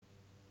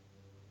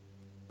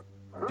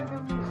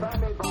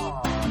Sammy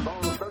Baugh,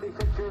 though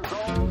 36 years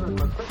old and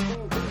with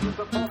 15 seasons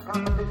of full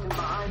competition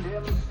behind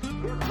him,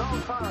 gives no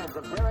signs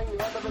of nearing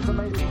the end of his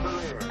amazing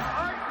career.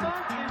 Art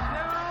Monk is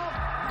now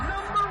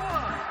number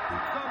one,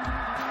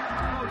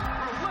 the most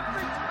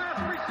prolific pass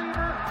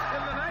receiver in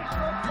the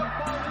National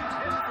Football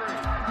League's history.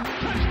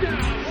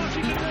 Touchdown,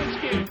 Washington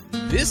Redskins.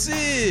 This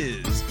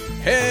is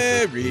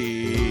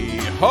Harry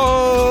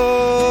Hog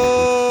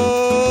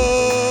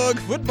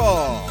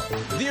Football,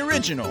 the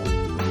original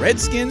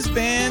Redskins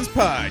fans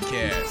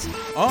podcast.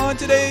 On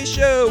today's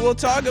show, we'll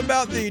talk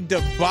about the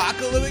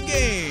debacle of a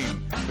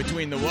game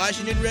between the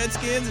Washington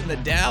Redskins and the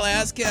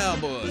Dallas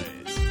Cowboys.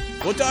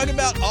 We'll talk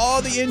about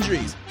all the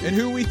injuries and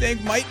who we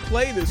think might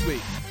play this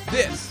week.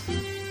 This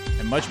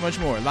and much, much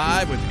more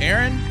live with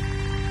Aaron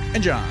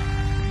and John.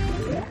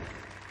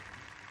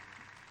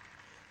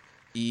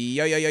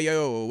 Yo, yo, yo,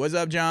 yo. What's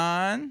up,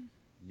 John?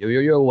 Yo, yo,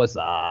 yo, what's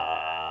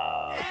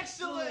up?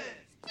 Excellent.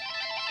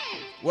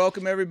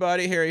 Welcome,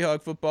 everybody. Harry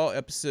Hog Football,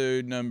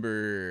 episode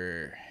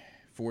number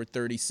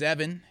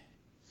 437,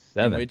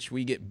 in which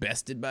we get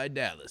bested by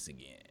Dallas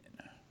again.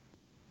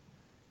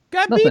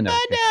 Got beat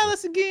by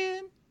Dallas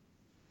again.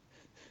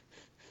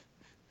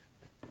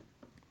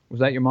 Was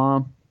that your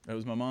mom? That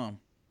was my mom.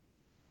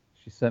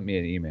 She sent me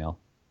an email.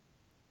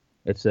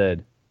 It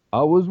said,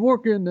 I was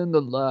working in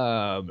the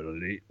lab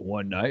late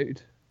one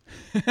night.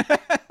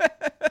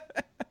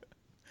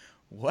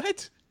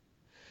 What?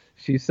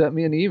 She sent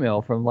me an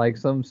email from like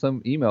some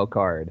email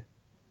card.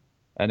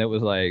 And it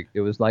was like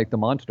the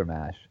Monster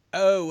Mash.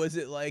 Oh, was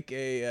it like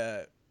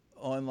a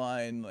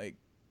online like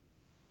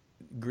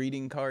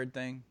greeting card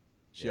thing?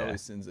 She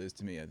always sends those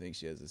to me. I think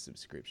she has a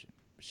subscription.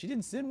 But she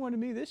didn't send one to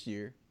me this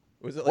year.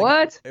 Was it like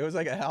what? It was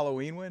like a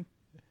Halloween one?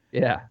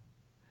 Yeah.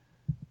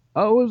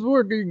 I was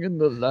working in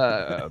the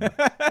lab.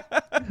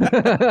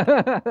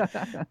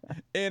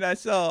 And I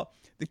saw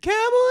the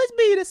Cowboys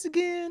beat us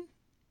again.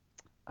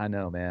 I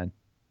know, man.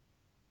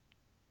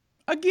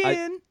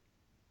 Again.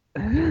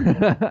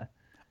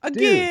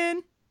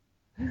 Again.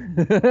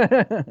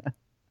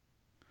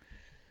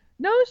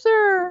 No,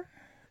 sir.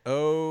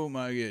 Oh,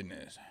 my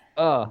goodness.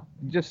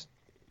 Just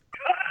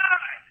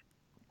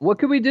what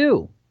could we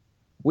do?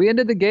 We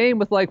ended the game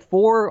with like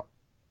 4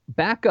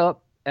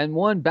 backup and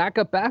 1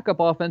 backup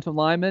offensive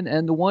lineman,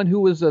 and the one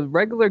who was a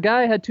regular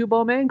guy had 2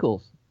 bum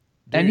ankles.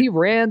 Dude. And he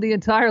ran the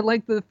entire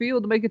length of the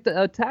field to make it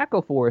a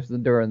tackle for us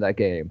during that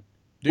game.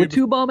 Dude, with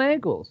 2 bum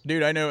ankles.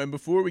 Dude, I know. And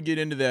before we get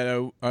into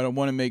that, I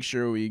want to make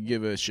sure we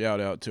give a shout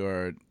out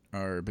to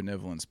our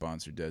benevolent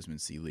sponsor, Desmond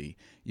C. Lee.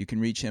 You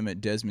can reach him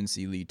at Desmond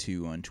C. Lee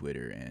 2 on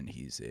Twitter, and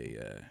he's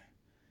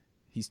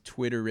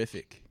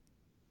Twitterific.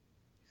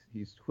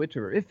 He's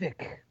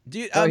Twitterific.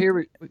 Dude, here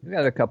we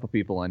got a couple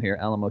people on here.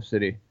 Alamo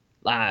City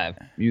Live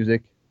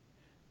music.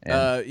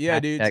 And yeah,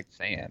 dude.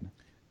 Sand.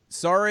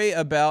 Sorry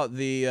about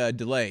the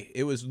delay.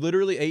 It was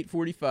literally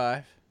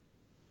 8:45,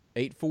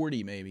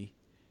 8:40 maybe,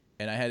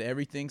 and I had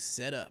everything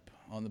set up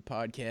on the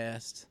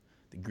podcast,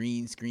 the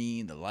green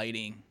screen, the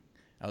lighting.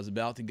 I was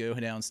about to go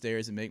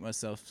downstairs and make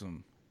myself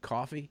some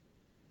coffee,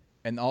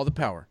 and all the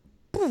power.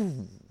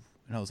 Boom.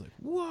 And I was like,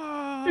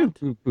 what?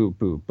 Boo, boo,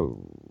 boo,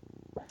 boo.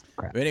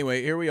 Crap. But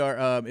anyway, here we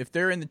are. If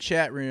they're in the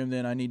chat room,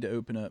 then I need to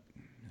open up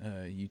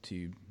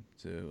YouTube.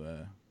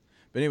 So,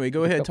 but anyway,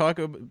 go ahead.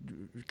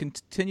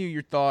 Continue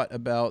your thought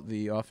about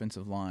the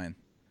offensive line.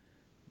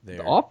 There.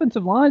 The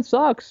offensive line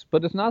sucks,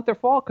 but it's not their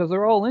fault because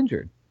they're all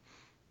injured.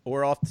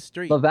 Or off the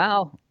street.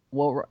 Laval.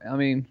 Well,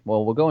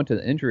 we'll go into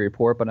the injury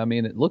report, but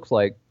it looks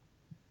like,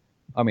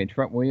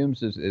 Trent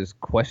Williams is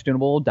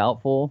questionable,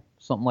 doubtful,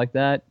 something like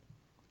that.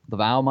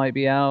 Laval might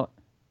be out.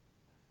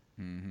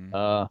 Mm-hmm.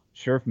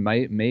 Scherf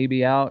may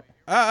be out.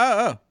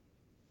 Oh.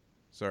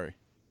 Sorry.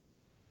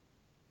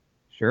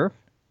 Scherf?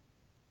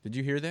 Did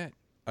you hear that?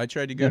 I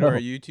tried to go to our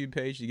YouTube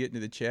page to get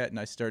into the chat, and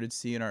I started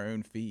seeing our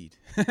own feed.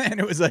 And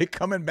it was like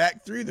coming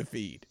back through the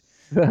feed.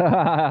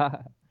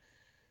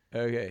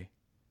 Okay.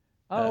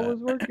 I was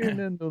working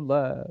in the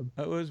lab.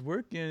 I was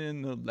working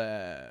in the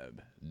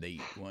lab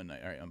late one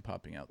night. All right, I'm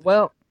popping out.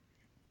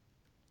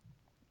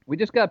 We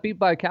just got beat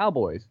by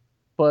Cowboys.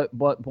 But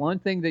one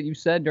thing that you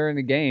said during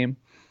the game,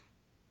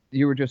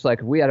 you were just like,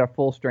 if we had a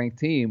full-strength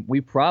team, we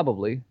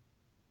probably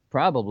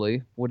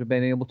would have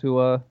been able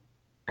to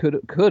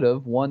could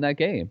have won that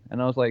game.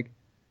 And I was like,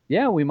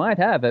 yeah, we might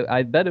have.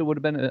 I bet it would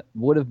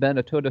have been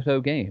a toe-to-toe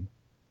game.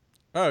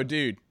 Oh,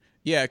 dude.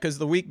 Yeah, because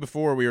the week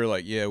before we were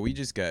like, yeah, we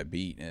just got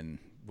beat, and,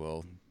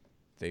 well,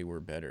 they were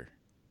better.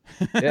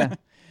 Yeah.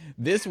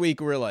 This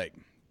week we're like,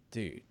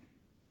 dude,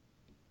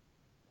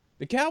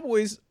 the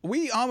Cowboys,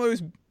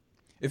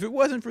 if it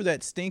wasn't for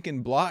that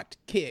stinking blocked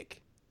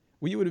kick,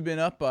 we would have been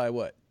up by,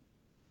 what,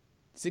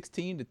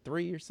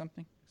 16-3 or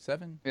something?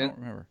 7? I don't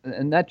remember.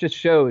 And that just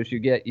shows you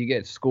get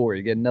a score.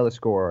 You get another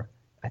score.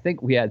 I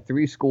think we had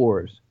 3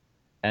 scores,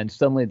 and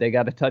suddenly they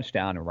got a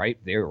touchdown, and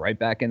they were right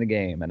back in the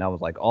game. And I was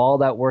like, all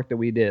that work that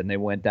we did, and they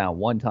went down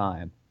one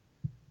time,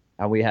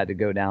 and we had to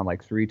go down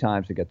like 3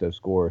 times to get those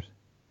scores.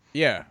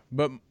 Yeah,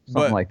 but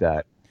something like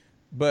that.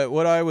 But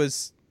what I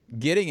was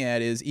getting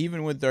at is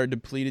even with our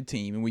depleted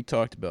team, and we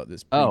talked about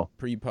this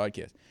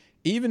pre-podcast.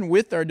 Even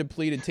with our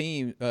depleted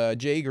team,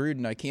 Jay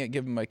Gruden, I can't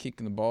give him my kick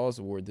in the balls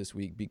award this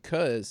week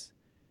because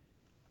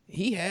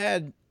he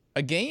had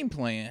a game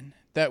plan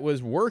that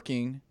was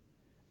working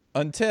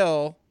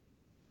until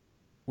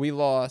we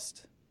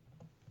lost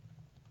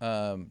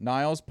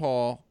Niles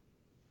Paul,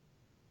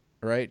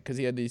 right? Because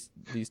he had these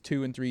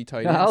 2 and 3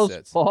 tight end Niles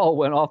sets. Paul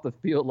went off the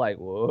field like,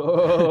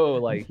 whoa,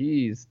 like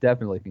he's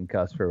definitely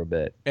concussed for a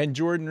bit. And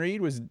Jordan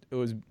Reed was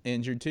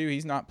injured too.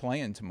 He's not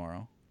playing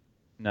tomorrow.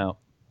 No.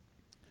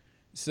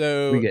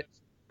 So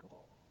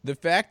the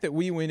fact that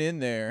we went in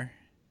there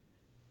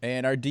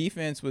and our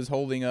defense was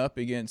holding up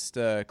against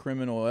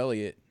criminal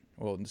Elliott.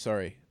 Well,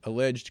 sorry,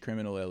 alleged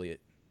criminal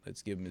Elliott.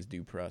 Let's give him his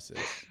due process.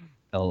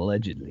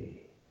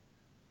 Allegedly.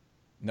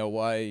 No,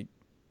 why?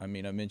 I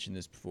mean, I mentioned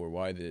this before.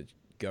 Why the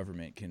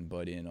government can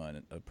butt in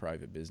on a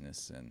private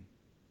business and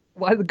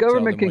why the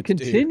government can what to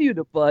do. continue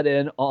to butt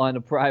in on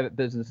a private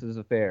business's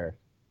affair.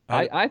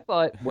 I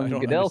thought when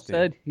Goodell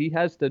said he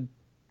has to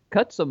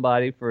cut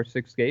somebody for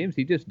 6 games,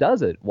 he just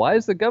does it. Why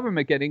is the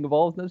government getting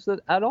involved in this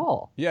at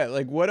all? Yeah,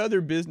 like what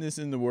other business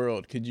in the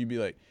world could you be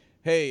like,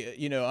 hey,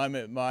 I'm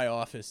at my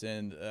office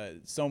and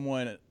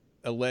someone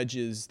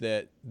alleges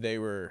that they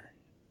were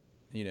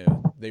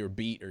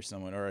beat or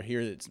someone, or I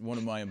hear that one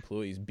of my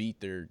employees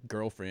beat their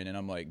girlfriend, and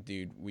I'm like,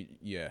 dude,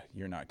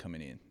 you're not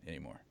coming in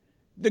anymore.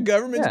 The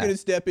government's going to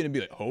step in and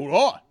be like, hold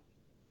on.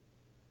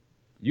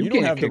 You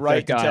don't have the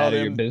right to tell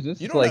them. Your business.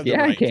 You don't have the I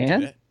right to do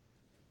can. that.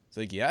 It's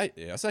like,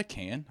 yes, I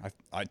can.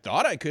 I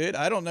thought I could.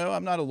 I don't know.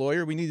 I'm not a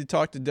lawyer. We need to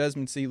talk to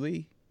Desmond C.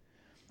 Lee.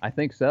 I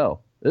think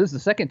so. This is the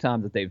second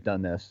time that they've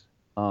done this.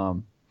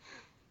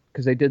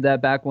 Because they did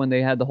that back when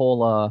they had the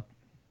whole,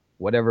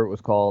 whatever it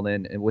was called,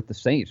 and with the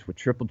Saints, with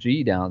Triple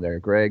G down there,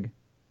 Greg,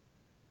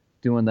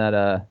 doing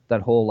that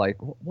whole, like,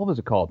 what was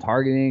it called?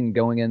 Targeting,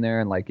 going in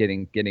there and, like,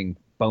 getting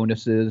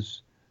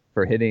bonuses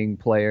for hitting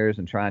players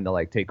and trying to,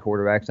 like, take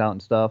quarterbacks out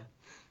and stuff.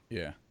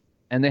 Yeah.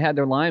 And they had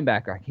their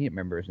linebacker, I can't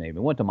remember his name. He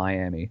went to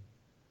Miami,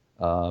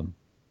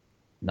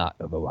 not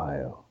of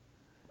Ohio.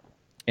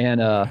 And,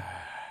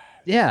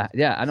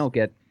 yeah, I don't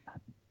get.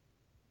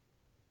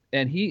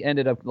 And he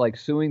ended up, like,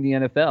 suing the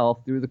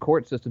NFL through the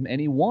court system,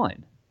 and he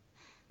won.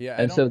 Yeah.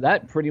 And so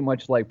that pretty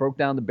much, like, broke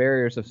down the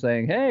barriers of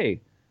saying,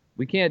 hey,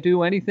 we can't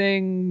do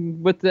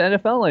anything with the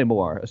NFL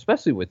anymore,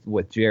 especially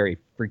with Jerry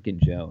freaking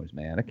Jones,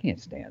 man. I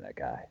can't stand that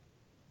guy.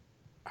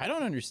 I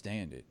don't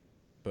understand it,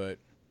 but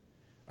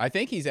I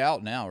think he's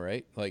out now,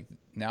 right? Like,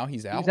 now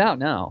he's out? He's out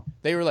now.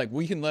 They were like,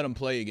 we can let him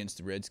play against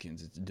the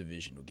Redskins. It's a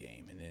divisional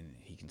game, and then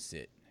he can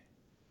sit.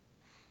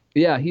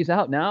 Yeah, he's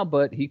out now,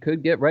 but he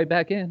could get right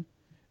back in.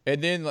 And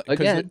then,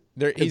 again,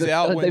 he's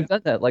out when they've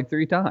done that like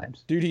 3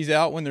 times. Dude, he's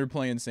out when they're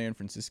playing San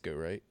Francisco,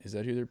 right? Is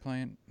that who they're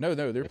playing? No,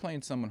 they're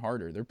playing someone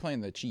harder. They're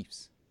playing the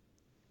Chiefs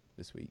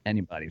this week.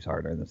 Anybody's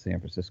harder than San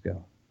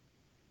Francisco.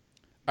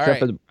 All Except right.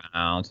 for the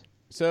Browns.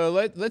 So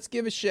let's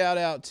give a shout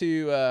out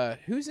to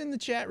who's in the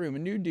chat room? A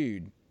new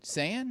dude,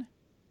 San.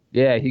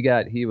 Yeah, he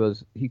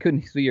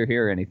couldn't see or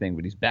hear anything,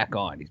 but he's back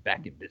on. He's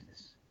back in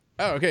business.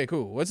 Oh, okay,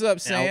 cool. What's up,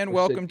 San? Now,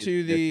 Welcome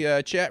to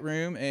the chat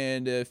room.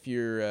 And if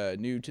you're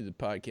new to the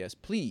podcast,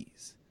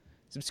 please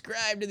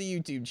subscribe to the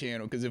YouTube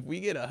channel, because if we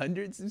get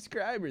 100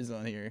 subscribers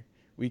on here,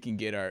 we can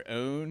get our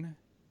own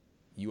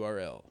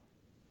URL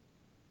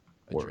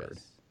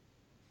address.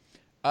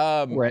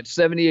 We're at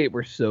 78.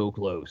 We're so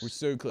close. We're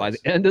so close. By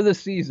the end of the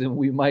season,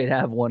 we might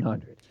have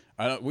 100.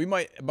 We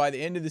might, by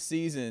the end of the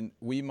season,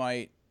 we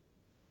might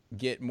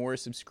get more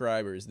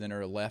subscribers than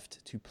are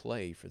left to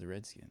play for the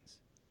Redskins.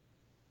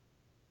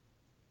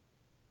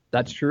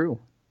 That's true.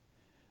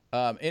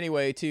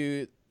 Anyway,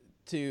 to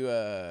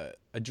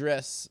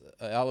address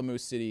Alamo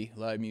City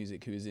Live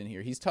Music, who's in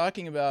here, he's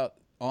talking about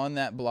on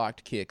that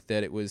blocked kick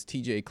that it was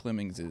T.J.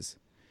 Clemens's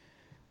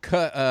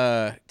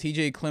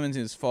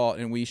fault,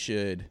 and we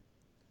should.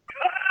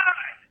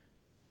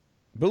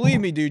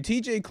 Believe me, dude,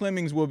 T.J.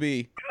 Clemmings will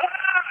be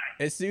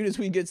as soon as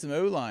we get some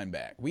O-line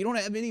back. We don't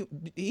have any.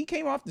 He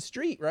came off the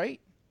street, right?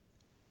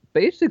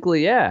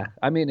 Basically, yeah.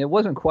 I mean, it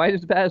wasn't quite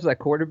as bad as that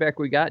quarterback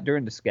we got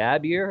during the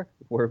scab year,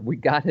 where we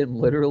got him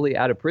literally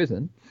out of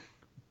prison.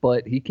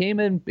 But he came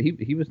in,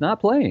 he was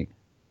not playing.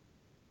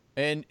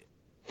 And,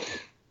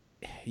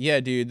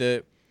 yeah, dude,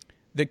 the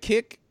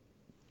kick,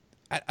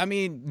 I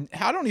mean,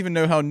 I don't even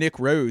know how Nick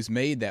Rose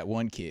made that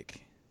one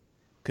kick.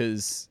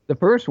 Because the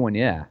first one,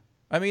 yeah.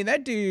 I mean,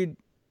 that dude,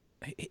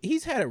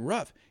 he's had it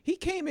rough. He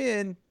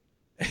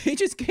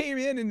just came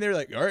in, and they're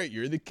like, all right,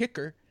 you're the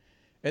kicker.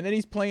 And then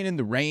he's playing in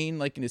the rain,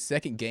 like in his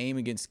second game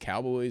against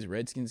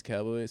Redskins,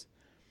 Cowboys.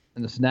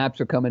 And the snaps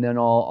are coming in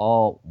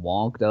all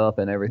wonked up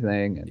and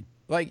everything. And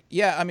like,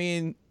 yeah, I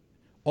mean,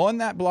 on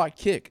that block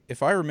kick,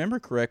 if I remember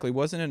correctly,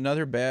 wasn't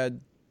another bad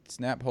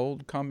snap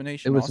hold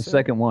combination? It was also? the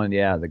second one,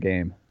 yeah, the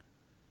game.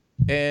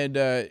 And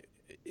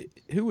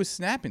who was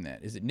snapping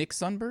that? Is it Nick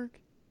Sundberg?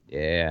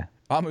 Yeah.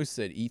 I almost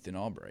said Ethan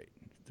Albright,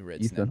 the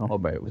red Ethan snapper.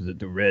 Albright. Was it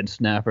the red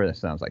snapper? That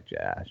sounds like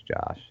Josh.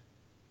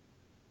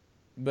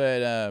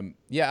 But,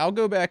 yeah, I'll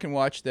go back and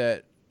watch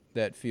that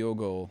field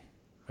goal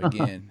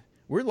again.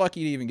 We're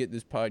lucky to even get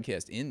this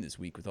podcast in this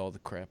week with all the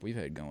crap we've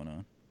had going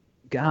on.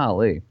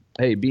 Golly.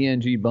 Hey,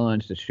 BNG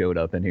Buns just showed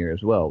up in here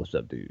as well. What's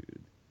up, dude?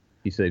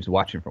 He said he's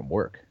watching from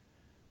work.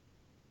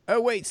 Oh,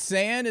 wait.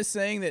 San is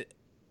saying that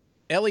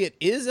Elliott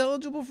is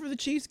eligible for the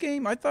Chiefs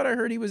game? I thought I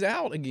heard he was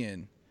out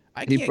again.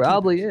 He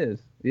probably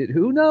is.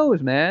 Who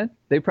knows, man?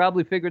 They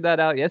probably figured that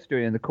out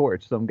yesterday in the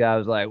courts. Some guy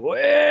was like,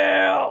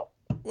 well,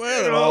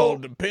 it all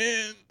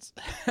depends.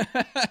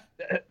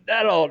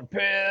 That all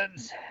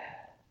depends.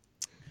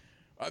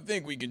 I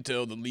think we can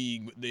tell the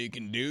league what they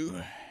can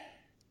do.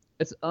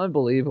 It's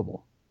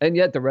unbelievable. And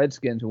yet the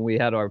Redskins, when we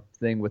had our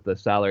thing with the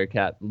salary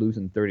cap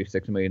losing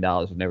 $36 million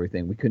and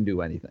everything, we couldn't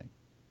do anything.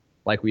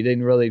 Like, we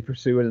didn't really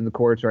pursue it in the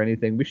courts or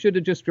anything. We should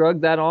have just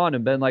drugged that on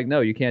and been like,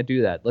 no, you can't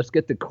do that. Let's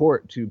get the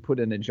court to put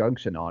an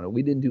injunction on it.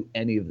 We didn't do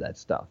any of that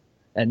stuff.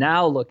 And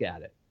now look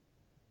at it.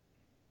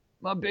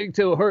 My big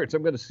toe hurts.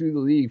 I'm going to sue the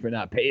league for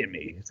not paying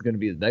me. It's going to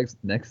be the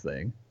next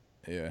thing.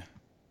 Yeah.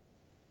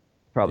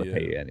 Probably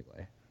pay you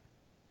anyway.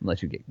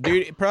 Unless you get...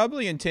 Dude,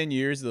 probably in 10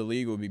 years, the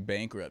league will be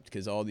bankrupt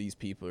because all these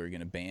people are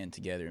going to band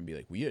together and be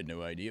like, we had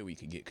no idea we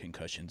could get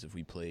concussions if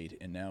we played,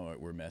 and now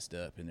we're messed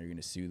up, and they're going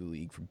to sue the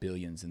league for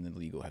billions, and the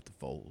league will have to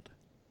fold.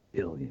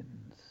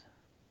 Billions.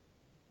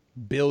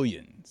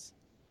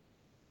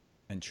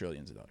 And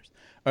trillions of dollars.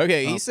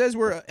 Okay, he says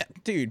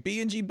dude,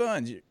 B&G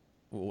Buns.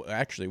 Well,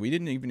 actually, we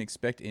didn't even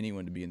expect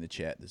anyone to be in the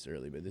chat this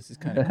early, but this is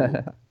kind of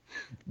cool.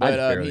 But,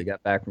 I barely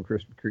got back from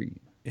Krispy Kreme.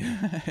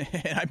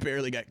 And I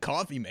barely got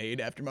coffee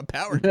made after my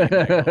power came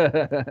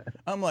back on.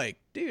 I'm like,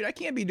 dude, I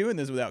can't be doing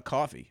this without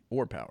coffee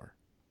or power.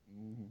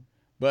 Mm-hmm.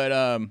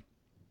 But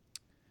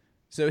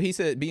so he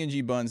said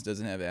B&G Buns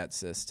doesn't have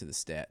access to the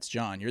stats.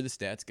 John, you're the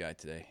stats guy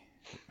today.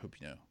 Hope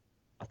you know.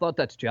 I thought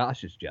that's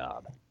Josh's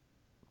job.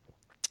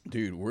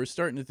 Dude, we're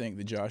starting to think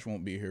that Josh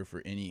won't be here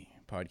for any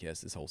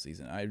podcast this whole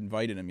season. I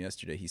invited him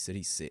yesterday. He said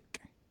he's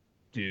sick.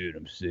 Dude,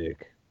 I'm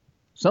sick.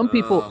 Some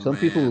people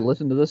who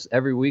listen to this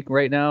every week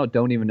right now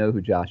don't even know who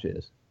Josh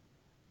is.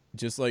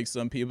 Just like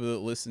some people that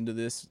listen to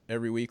this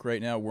every week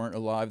right now weren't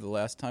alive the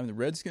last time the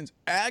Redskins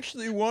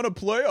actually won a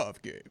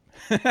playoff game.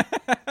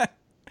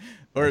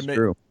 That's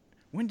true.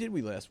 When did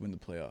we last win the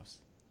playoffs?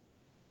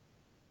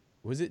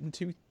 Was it in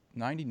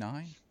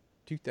 1999?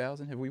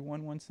 2000? Have we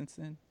won one since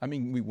then? I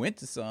mean, we went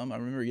to some. I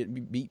remember getting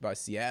beat by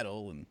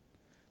Seattle and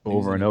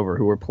over and over.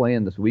 Who we're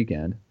playing this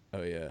weekend?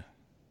 Oh yeah,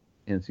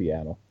 in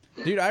Seattle.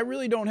 Dude, I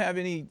really don't have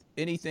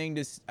anything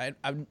to. I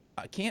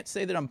can't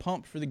say that I'm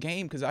pumped for the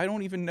game because I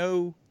don't even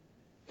know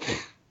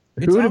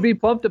who to be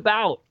pumped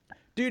about.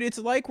 Dude, it's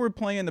like we're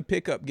playing the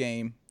pickup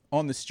game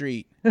on the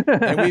street,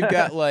 and we've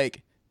got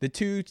like the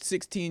two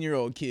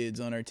 16-year-old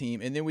kids on our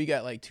team, and then we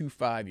got like two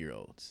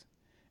 5-year-olds,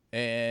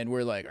 and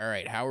we're like, all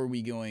right, how are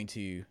we going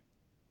to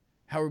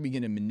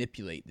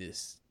manipulate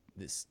this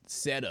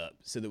setup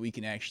so that we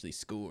can actually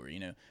score, you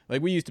know?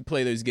 Like, we used to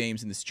play those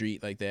games in the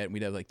street like that, and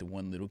we'd have, like, the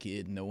one little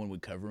kid, and no one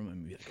would cover him,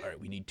 and we'd be like, all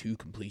right, we need 2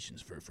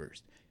 completions for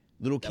first.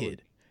 Little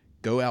kid,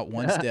 go out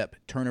one step,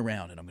 turn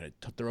around, and I'm going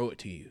to throw it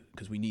to you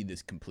because we need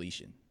this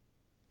completion.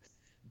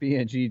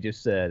 BNG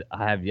just said,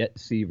 I have yet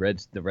to see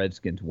the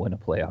Redskins win a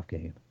playoff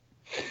game.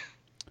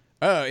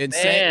 Oh,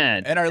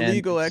 and our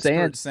legal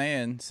expert,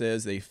 San,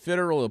 says a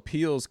federal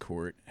appeals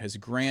court has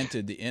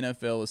granted the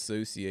NFL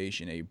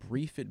Association a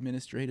brief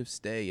administrative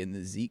stay in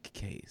the Zeke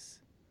case.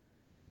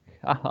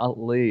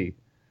 Golly.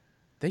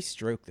 They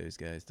stroke those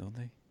guys, don't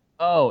they?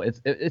 Oh,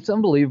 it's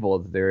unbelievable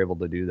that they're able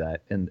to do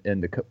that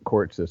in the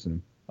court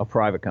system, a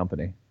private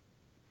company.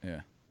 Yeah.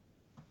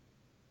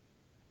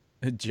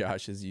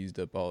 Josh has used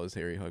up all his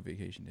Harry Hog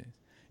vacation days.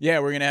 Yeah,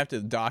 we're going to have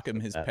to dock him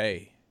his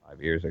pay.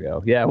 5 years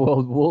ago. Yeah,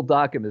 we'll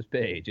dock him his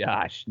pay.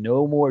 Josh,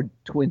 no more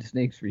twin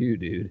snakes for you,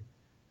 dude.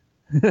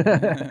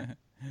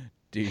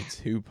 Dude,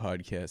 2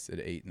 podcasts at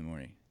 8 in the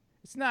morning.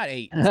 It's not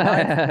 8. It's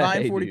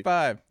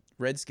 9:45.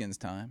 Redskins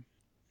time.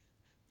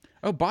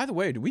 Oh, by the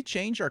way, do we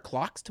change our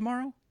clocks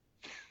tomorrow?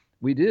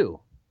 We do.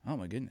 Oh,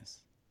 my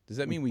goodness. Does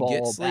that mean we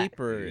get sleep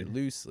or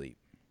lose sleep?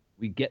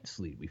 We get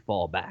sleep. We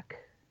fall back.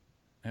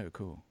 Oh,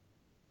 cool.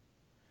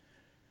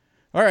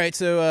 All right,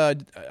 so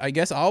I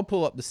guess I'll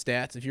pull up the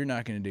stats if you're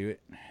not going to do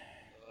it.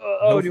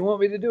 Do you want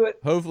me to do it?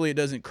 Hopefully it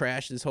doesn't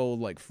crash this whole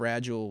like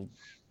fragile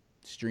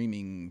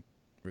streaming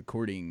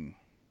recording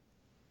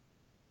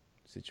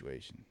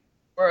situation.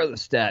 Where are the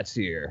stats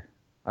here?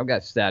 I've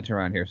got stats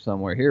around here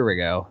somewhere. Here we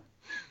go.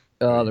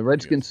 The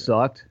Redskins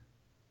sucked,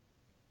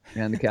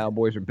 and the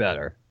Cowboys are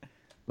better.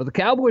 But the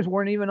Cowboys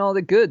weren't even all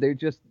that good.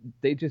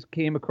 They just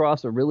came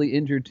across a really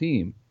injured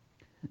team.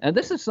 And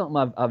this is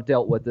something I've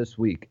dealt with this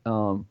week.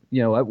 You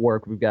know, at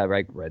work we've got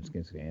like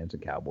Redskins fans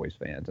and Cowboys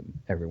fans and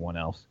everyone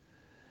else.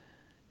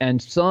 And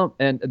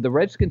the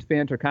Redskins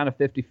fans are kind of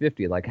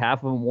 50-50. Like half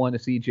of them want to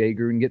see Jay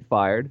Gruden get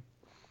fired,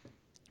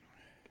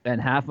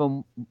 and half of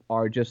them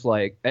are just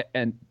like,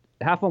 and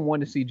half of them want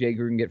to see Jay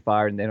Gruden get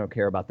fired, and they don't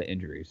care about the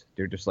injuries.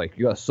 They're just like,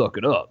 you gotta suck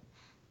it up,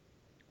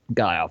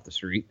 guy off the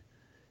street.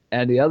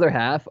 And the other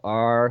half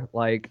are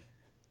like,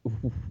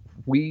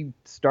 we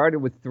started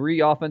with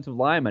 3 offensive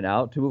linemen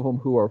out, 2 of them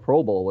who are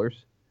Pro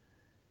Bowlers,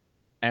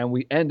 and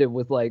we ended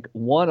with like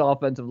one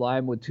offensive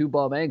line with 2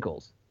 bum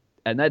ankles,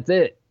 and that's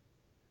it.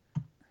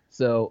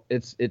 So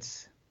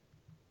it's.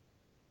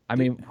 I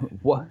mean,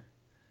 what?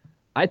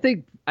 I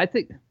think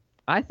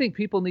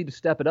people need to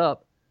step it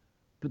up,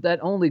 but that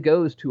only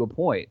goes to a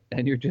point,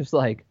 and you're just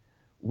like,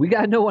 we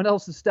got no one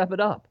else to step it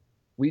up.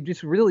 We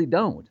just really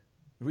don't.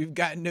 We've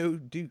got no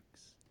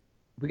Dukes.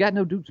 We got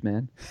no Dukes,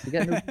 man. We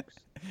got no Dukes.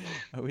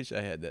 I wish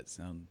I had that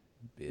sound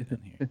bit on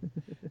here.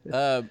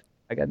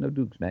 I got no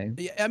Dukes, man.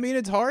 Yeah, I mean,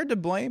 it's hard to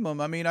blame him.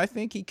 I mean, I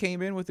think he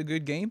came in with a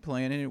good game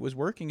plan, and it was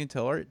working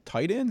until our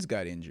tight ends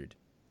got injured.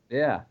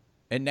 Yeah.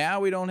 And now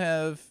we don't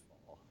have.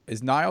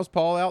 Is Niles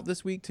Paul out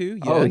this week too?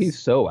 Yes. Oh, he's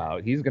so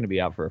out. He's going to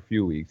be out for a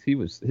few weeks.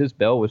 His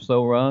bell was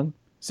so rung.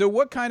 So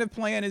what kind of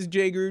plan is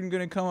Jay Gruden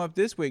going to come up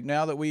this week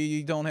now that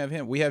we don't have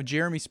him? We have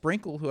Jeremy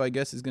Sprinkle, who I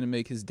guess is going to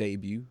make his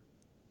debut.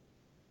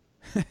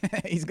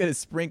 He's going to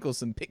sprinkle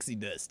some pixie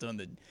dust on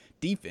the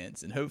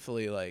defense and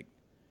hopefully like.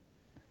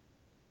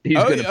 And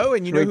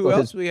you know who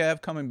else we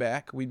have coming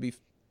back? We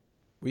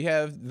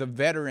have the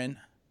veteran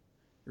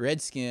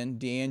Redskin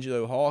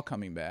D'Angelo Hall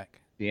coming back.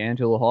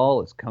 D'Angelo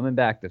Hall is coming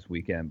back this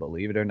weekend,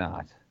 believe it or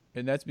not.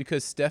 And that's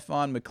because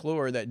Stephon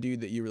McClure, that dude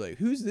that you were like,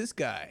 who's this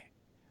guy?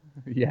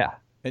 Yeah.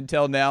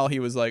 Until now, he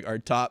was like our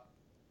top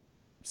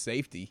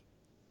safety.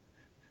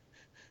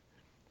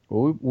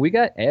 Well, we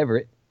got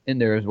Everett in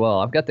there as well.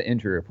 I've got the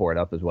injury report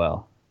up as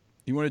well.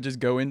 You want to just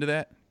go into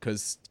that?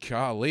 Because,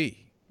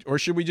 golly. Or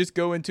should we just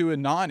go into a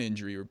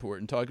non-injury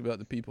report and talk about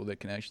the people that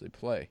can actually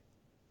play?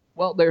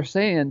 Well, they're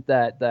saying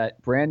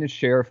that Brandon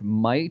Sheriff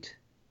might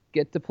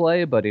get to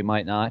play, but he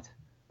might not.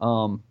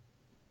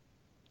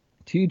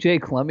 T.J.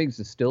 Clemmings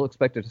is still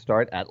expected to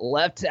start at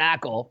left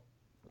tackle.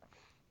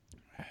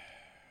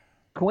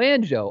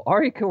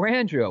 Ari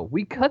Carangio,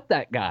 we cut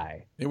that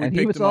guy, and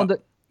he was on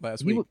the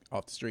last week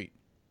off the street.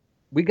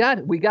 We got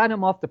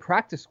him off the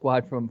practice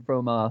squad from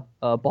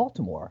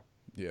Baltimore.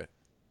 Yeah,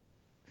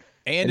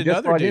 and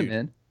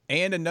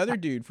another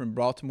dude from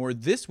Baltimore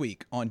this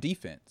week on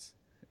defense.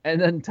 And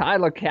then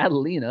Tyler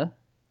Catalina.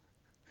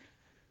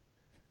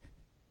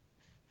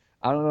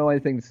 I don't know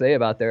anything to say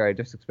about there. I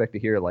just expect to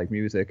hear like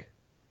music.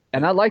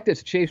 And I like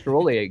this Chase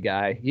Rollier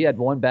guy. He had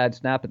one bad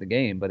snap in the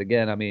game, but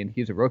again, I mean,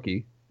 he's a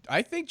rookie.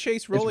 I think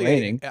Chase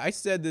Rollier, I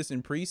said this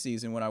in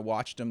preseason when I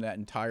watched him that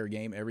entire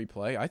game, every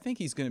play. I think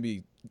he's going to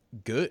be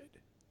good.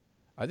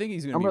 I think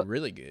he's going to be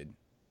really good.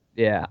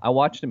 Yeah, I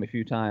watched him a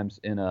few times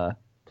in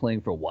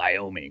playing for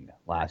Wyoming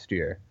last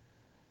year.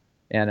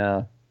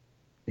 And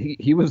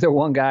he was their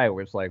one guy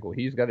where it's like, well,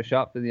 he's got a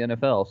shot for the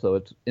NFL, so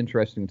it's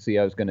interesting to see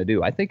how he's going to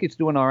do. I think he's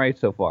doing all right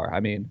so far. I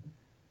mean,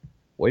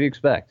 what do you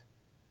expect?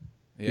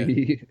 Yeah.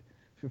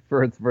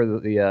 for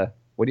the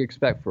what do you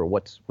expect for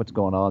what's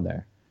going on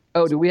there?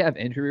 Oh, do we have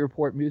injury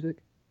report music?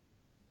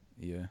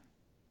 Yeah.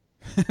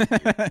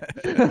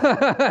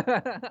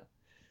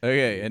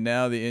 Okay, and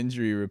now the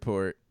injury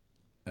report.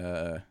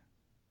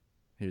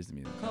 Here's the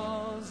music.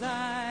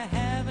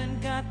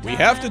 We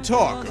have to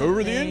talk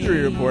over the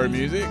injury report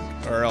music,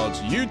 or else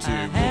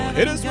YouTube will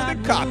hit us with a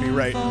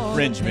copyright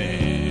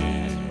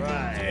infringement.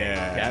 Right.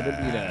 Yeah. Gotta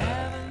be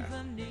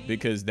done.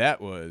 Because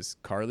that was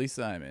Carly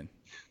Simon.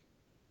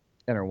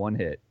 And her one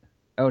hit.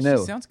 Oh, no.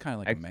 She sounds kind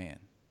of like a man.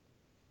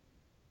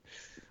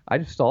 I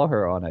just saw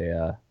her on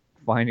a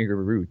Finding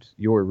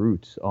Your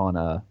Roots on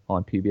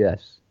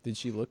PBS. Did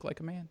she look like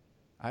a man?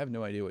 I have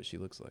no idea what she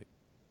looks like.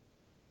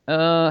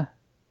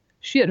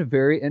 She had a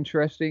very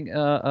interesting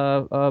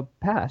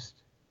past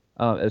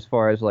as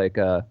far as like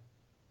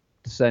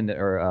descendant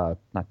or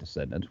not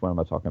descendants. What am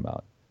I talking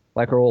about?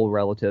 Like her old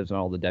relatives and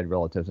all the dead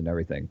relatives and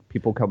everything.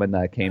 People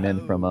came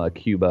in from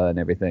Cuba and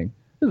everything.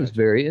 It was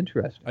very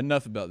interesting.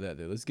 Enough about that,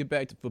 though. Let's get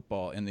back to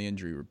football and the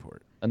injury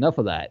report. Enough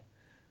of that.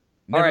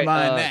 Never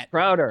mind that.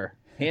 Crowder,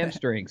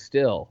 hamstring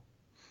still.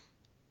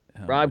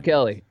 Rob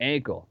Kelly,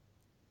 ankle.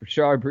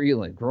 Rashard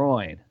Breeland,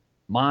 groin.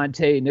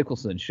 Monte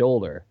Nicholson,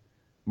 shoulder.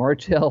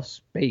 Martell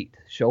Spate,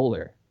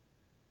 shoulder.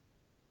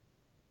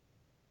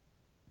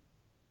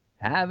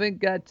 Haven't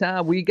got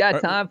time. We got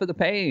time for the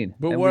pain.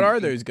 But what are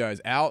those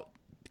guys? Out?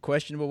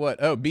 Questionable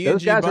what? Oh, B&G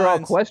Those guys Buns. are all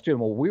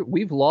questionable.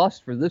 We've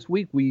lost for this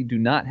week. We do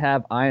not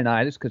have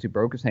Ioannidis because he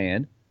broke his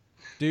hand.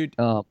 Dude.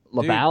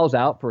 Laval's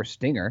out for a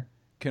stinger.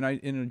 Can I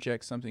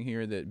interject something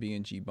here that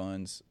B&G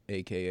Buns,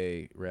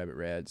 a.k.a. Rabbit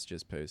Rads,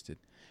 just posted?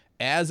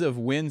 As of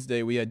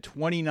Wednesday, we had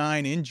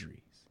 29 injuries.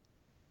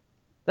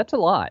 That's a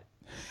lot.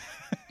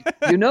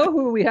 You know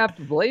who we have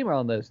to blame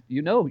on this?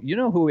 You know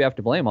who we have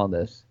to blame on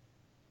this?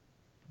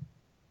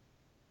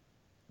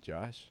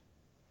 Josh?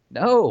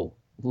 No.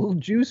 Little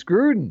Juice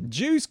Gruden.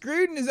 Juice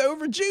Gruden is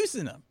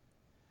overjuicing them.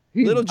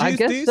 Little Juice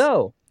Deuce? I guess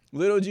so.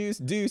 Little Juice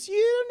Deuce,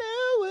 you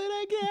know what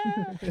I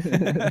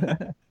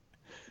got.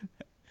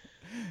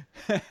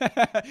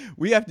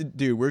 We're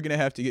going to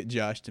have to get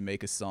Josh to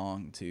make a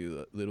song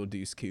to Little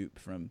Deuce Coupe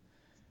from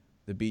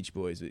the Beach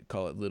Boys. We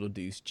call it Little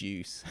Deuce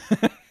Juice.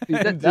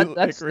 Dude,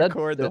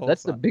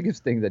 that's the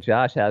biggest thing that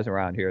Josh has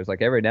around here is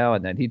like every now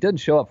and then he doesn't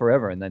show up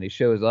forever and then he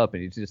shows up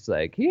and he's just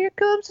like, here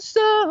comes the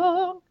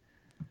song.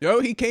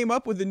 Yo, he came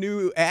up with a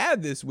new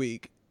ad this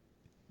week.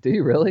 Did he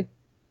really?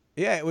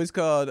 Yeah, it was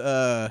called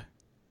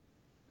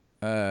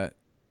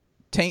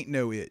Taint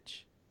No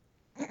Itch.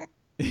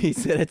 He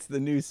said it's the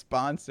new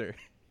sponsor.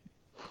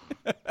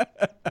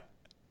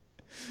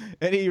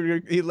 And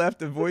he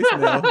left a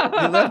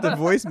voicemail. He left a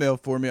voicemail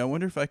for me. I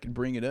wonder if I could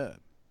bring it up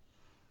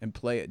and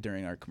play it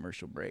during our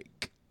commercial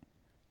break.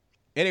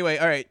 Anyway,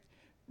 all right.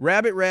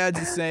 Rabbit Rads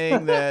is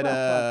saying that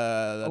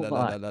the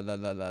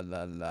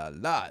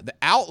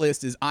out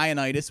list is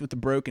Ionitis with the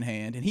broken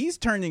hand, and he's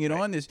turning it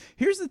on.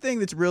 Here's the thing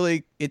that's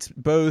really, it's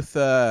both,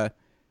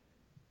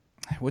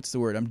 what's the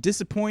word? I'm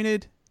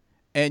disappointed,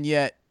 and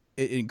yet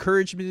it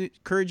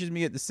encourages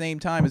me at the same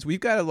time. Is we've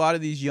got a lot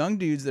of these young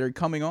dudes that are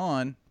coming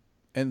on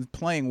and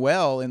playing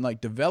well and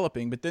like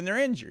developing, but then they're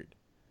injured.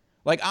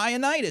 Like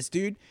Ionitis,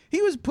 dude.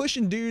 He was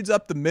pushing dudes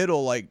up the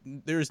middle like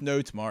there's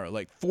no tomorrow.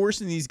 Like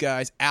forcing these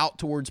guys out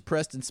towards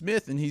Preston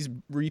Smith, and he's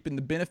reaping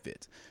the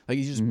benefits. Like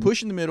he's just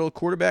pushing the middle,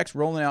 quarterbacks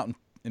rolling out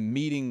and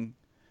meeting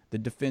the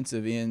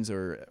defensive ends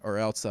or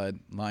outside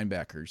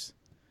linebackers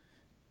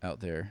out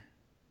there.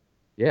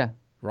 Yeah.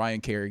 Ryan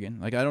Kerrigan.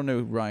 Like, I don't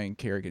know Ryan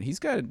Kerrigan. He's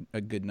got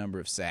a good number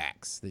of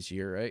sacks this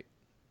year,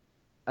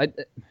 right?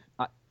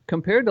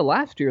 Compared to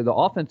last year, the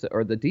offensive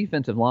or the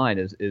defensive line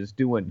is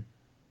doing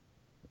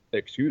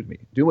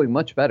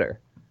much better.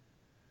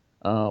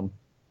 It's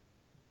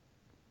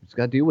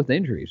got to deal with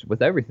injuries,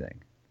 with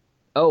everything.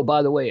 Oh,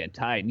 by the way, and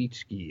Ty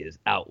Nitschke is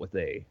out with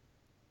a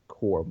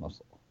core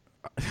muscle.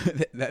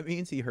 That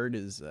means he hurt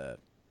his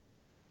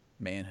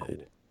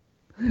manhood.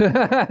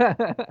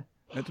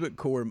 That's what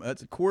core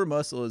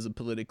muscle is a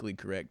politically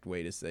correct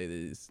way to say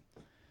this.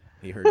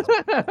 He hurt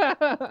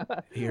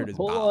his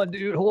Hold ball. on,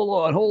 dude.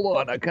 Hold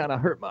on. I kind of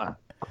hurt my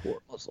core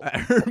muscle. I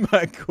hurt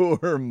my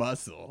core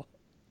muscle.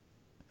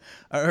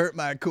 I hurt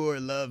my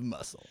core love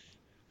muscle.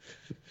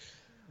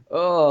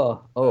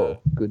 Oh,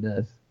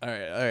 goodness. All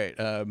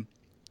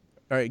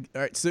right.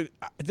 So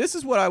this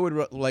is what I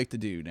would like to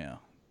do now.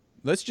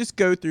 Let's just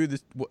go through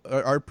this.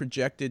 Our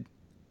projected.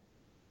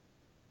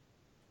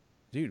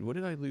 Dude, what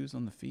did I lose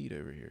on the feed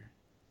over here?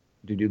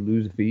 Did you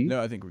lose a feed? No,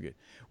 I think we're good.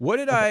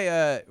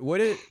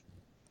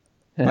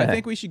 I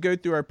think we should go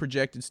through our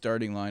projected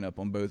starting lineup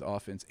on both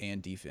offense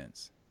and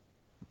defense.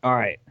 All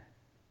right.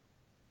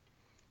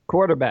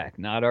 Quarterback,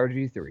 not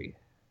RG3.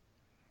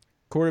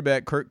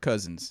 Quarterback, Kirk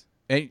Cousins.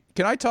 And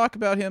can I talk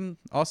about him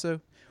also?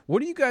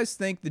 What do you guys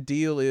think the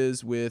deal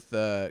is with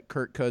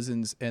Kirk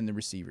Cousins and the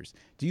receivers?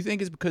 Do you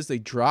think it's because they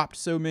dropped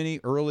so many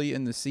early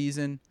in the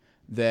season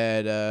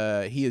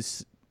that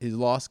he's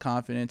lost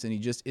confidence and he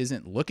just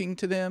isn't looking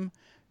to them?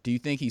 Do you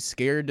think he's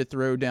scared to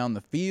throw down the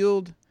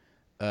field?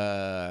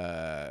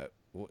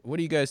 What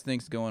do you guys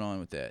think's going on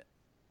with that?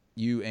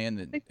 You and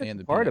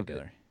the part of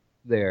it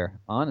there,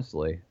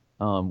 honestly.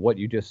 What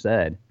you just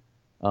said.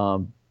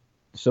 So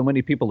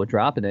many people are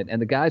dropping it, and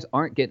the guys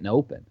aren't getting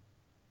open.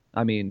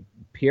 I mean,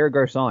 Pierre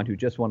Garçon, who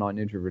just went on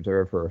injured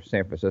reserve for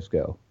San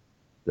Francisco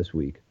this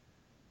week,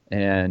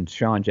 and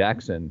Sean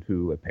Jackson,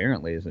 who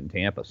apparently is in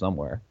Tampa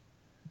somewhere.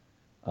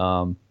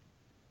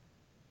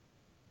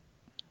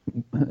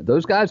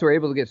 Those guys were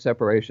able to get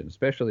separation,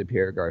 especially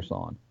Pierre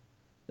Garçon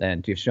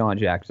and Deshaun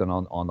Jackson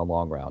on the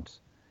long routes.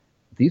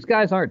 These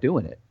guys aren't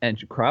doing it, and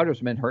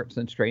Crowder's been hurt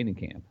since training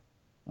camp.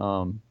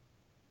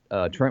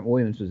 Trent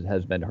Williams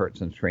has been hurt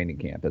since training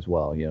camp as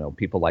well. You know,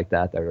 people like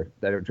that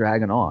are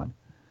dragging on.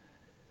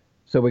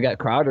 So we got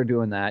Crowder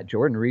doing that.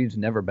 Jordan Reed's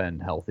never been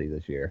healthy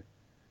this year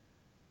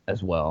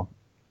as well.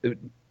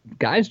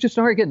 Guys just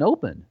aren't getting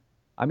open.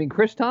 I mean,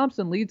 Chris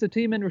Thompson leads the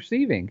team in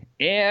receiving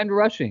and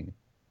rushing,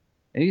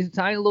 and he's a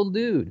tiny little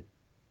dude.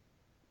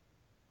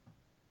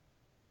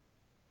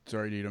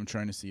 Sorry, dude. I'm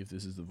trying to see if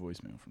this is the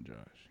voicemail from Josh.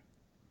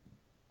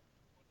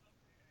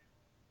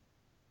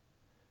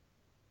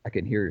 I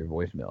can hear your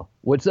voicemail.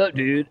 What's up,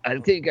 dude? I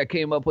think I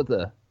came up with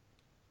a.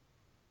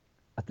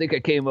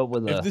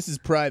 If this is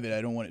private,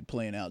 I don't want it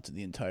playing out to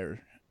the entire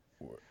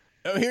world.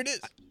 Oh, here it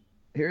is.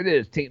 Here it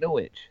is. Take no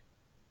itch.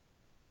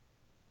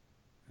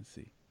 Let's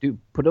see. Dude,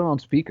 put it on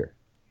speaker.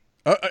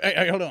 Oh,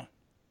 hey, hold on.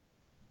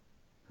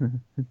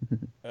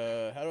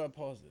 How do I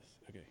pause this?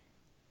 Okay.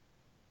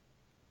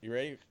 You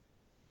ready?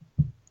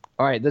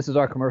 All right, this is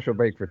our commercial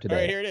break for today.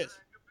 All right, here it is.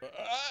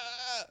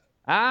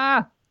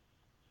 Ah!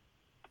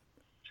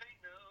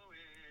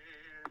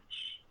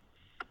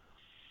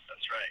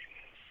 That's right.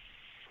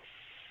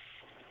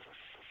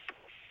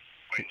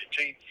 When your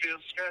taint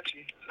feels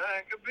scratchy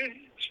like a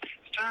bitch,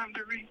 it's time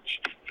to reach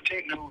for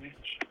Taint No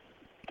Itch.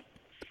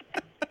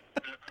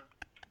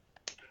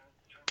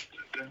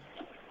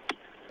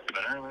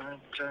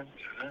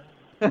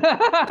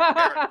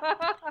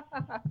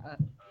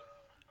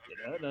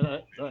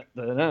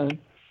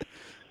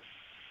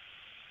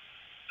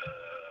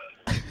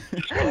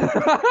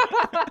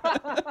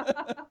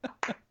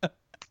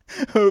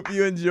 Hope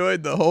you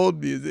enjoyed the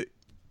hold music.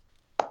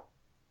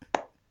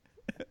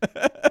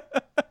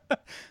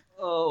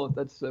 Oh,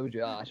 that's so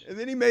Josh. And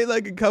then he made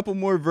like a couple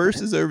more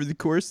verses over the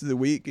course of the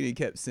week, and he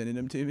kept sending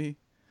them to me.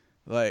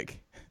 Like,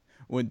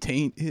 When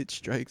taint itch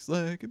strikes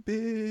like a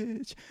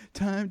bitch,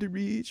 time to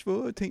reach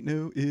for taint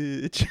no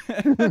itch.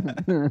 No,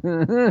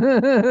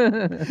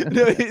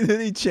 then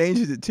he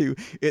changes it to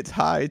it's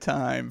high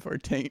time for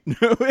taint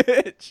no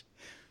itch.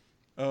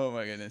 Oh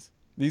my goodness.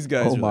 These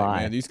guys are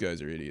like, man, these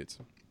guys are idiots.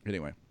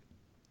 Anyway.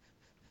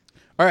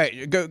 All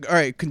right, go. All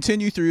right,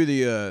 continue through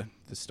the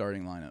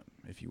starting lineup,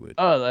 if you would.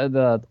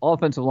 The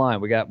offensive line.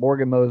 We got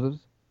Morgan Moses.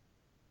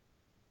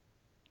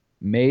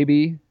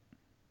 Maybe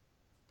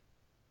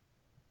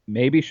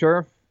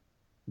Scherf.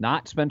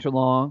 Not Spencer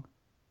Long.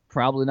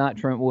 Probably not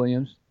Trent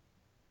Williams.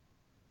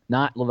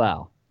 Not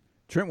Laval.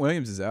 Trent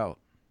Williams is out.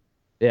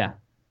 Yeah.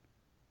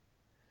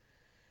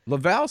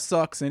 Laval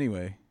sucks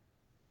anyway.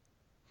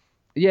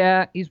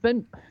 Yeah, he's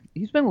been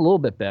a little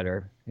bit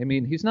better. I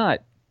mean, he's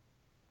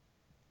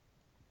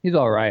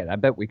all right. I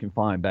bet we can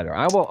find better.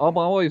 I'm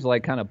always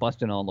like kind of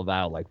busting on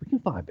Laval, like we can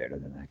find better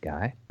than that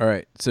guy. All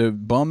right, so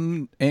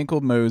bum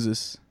ankle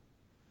Moses.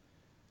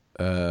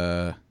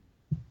 Who?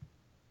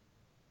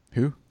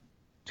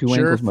 Two Scherf.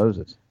 ankles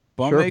Moses.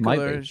 Bum Scherf ankle might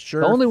be.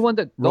 Scherf. The only one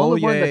that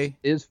Rollier.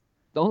 is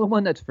the only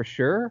one that's for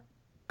sure.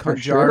 For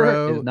Conjaro.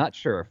 sure is not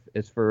Scherf.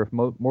 It's for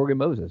Morgan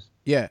Moses.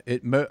 Yeah,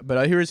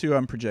 but here's who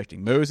I'm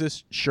projecting: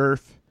 Moses,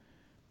 Scherf,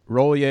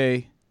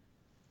 Rollier,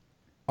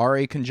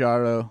 R.A.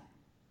 Conjaro,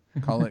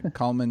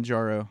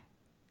 Kilimanjaro,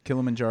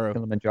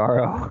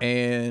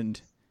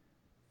 and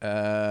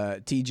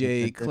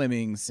T.J.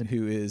 Clemmings,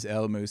 who is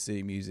Alamo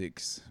City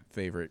Music's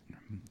favorite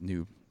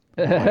new.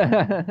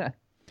 It's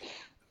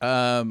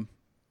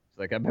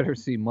like I better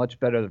see much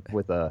better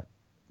with that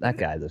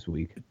guy this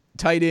week.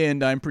 Tight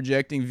end, I'm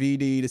projecting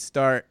VD to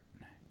start,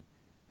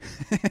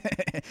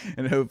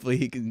 and hopefully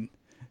he can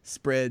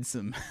spread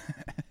some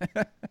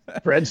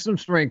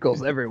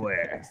sprinkles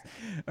everywhere.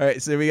 All right,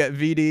 so we got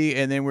VD,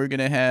 and then we're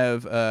gonna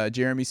have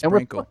Jeremy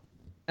Sprinkle,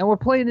 and we're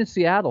playing in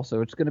Seattle,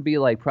 so it's gonna be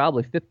like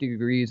probably 50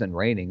 degrees and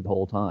raining the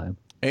whole time.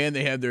 And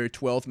they have their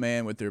 12th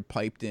man with their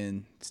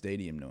piped-in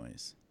stadium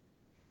noise.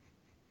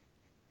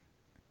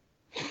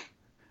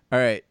 All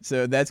right,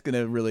 so that's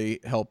gonna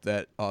really help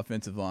that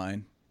offensive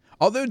line.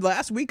 Although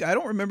last week I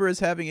don't remember us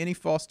having any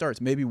false starts.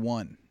 Maybe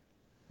one.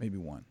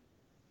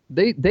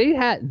 They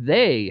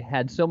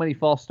had so many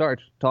false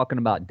starts talking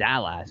about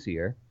Dallas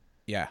here.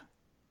 Yeah.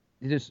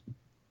 If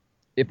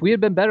we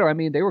had been better, I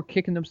mean, they were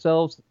kicking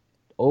themselves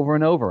over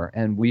and over,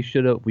 and we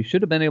should have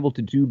been able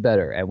to do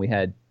better. And we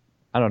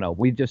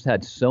we just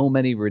had so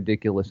many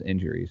ridiculous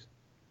injuries.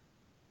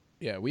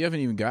 Yeah, we haven't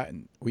even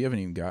gotten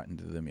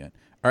to them yet.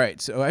 All right,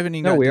 so I haven't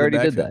even. No, we already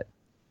did that.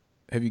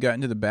 Have you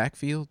gotten to the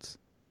backfields?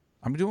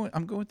 I'm going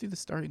through the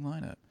starting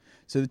lineup.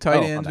 So the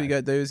tight ends, we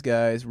got those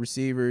guys.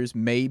 Receivers,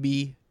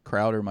 maybe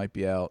Crowder might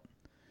be out.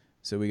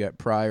 So we got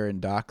Pryor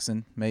and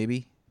Doxson,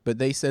 maybe. But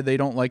they said they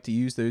don't like to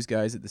use those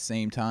guys at the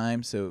same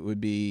time, so it would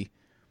be.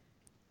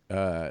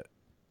 Why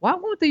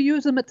won't they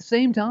use them at the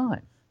same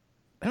time?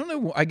 I don't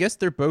know. I guess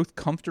they're both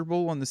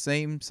comfortable on the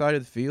same side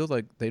of the field.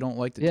 Like they don't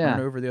like to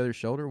turn over the other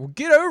shoulder. Well,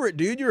 get over it,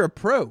 dude. You're a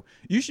pro.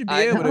 You should be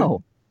able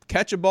to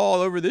catch a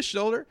ball over this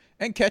shoulder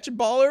and catch a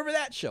ball over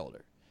that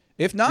shoulder.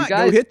 If not,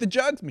 go hit the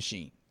jugs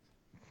machine.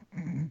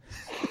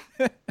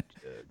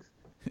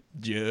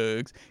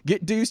 Jugs.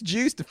 Get Deuce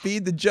Juice to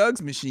feed the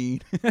jugs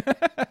machine.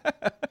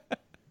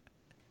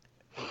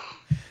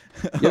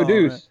 Yo,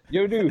 Deuce.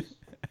 Yo, Deuce.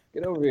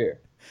 Get over here.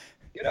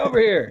 Get over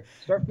here.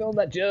 Start filling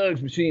that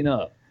jugs machine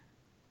up.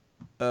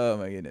 Oh,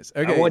 my goodness.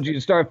 Okay. I want you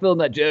to start filling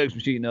that jugs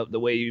machine up the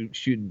way you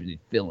should be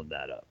filling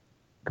that up.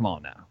 Come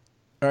on now.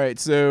 All right.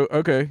 So,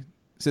 okay.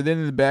 So then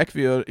in the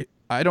backfield,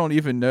 I don't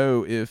even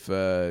know if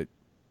Fat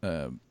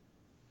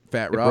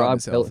Rob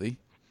is healthy.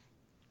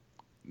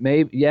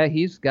 Maybe, yeah,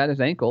 he's got his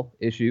ankle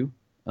issue.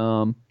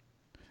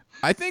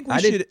 I think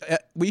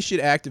we should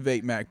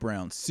activate Mac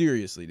Brown.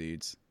 Seriously,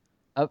 dudes.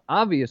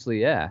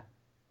 Obviously, yeah.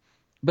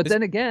 But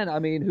then again, I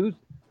mean,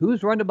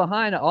 who's running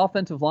behind an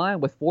offensive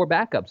line with 4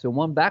 backups and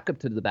 1 backup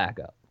to the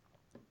backup?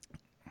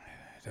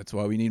 That's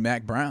why we need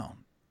Mac Brown.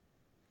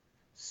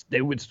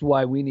 That's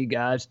why we need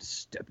guys to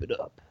step it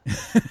up.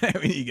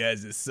 We need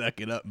guys to suck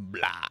it up and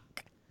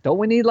block. Don't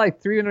we need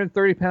like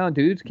 330-pound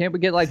dudes? Can't we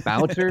get like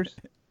bouncers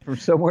from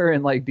somewhere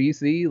in like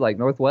D.C., like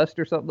Northwest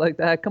or something like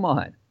that? Come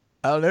on.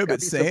 I don't know,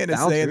 but Sand is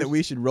saying that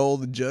we should roll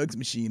the jugs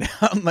machine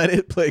out and let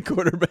it play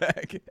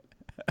quarterback.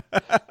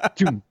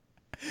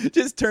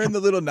 Just turn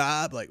the little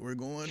knob like we're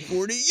going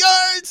 40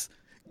 yards.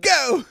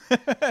 Go.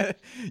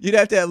 You'd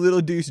have to have Little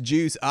Deuce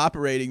Juice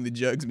operating the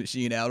jugs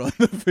machine out on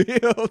the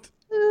field.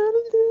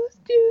 Little Deuce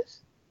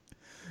Juice.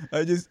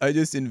 I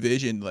just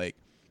envisioned like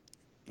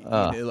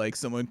like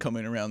someone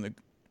coming around the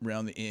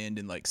end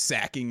and like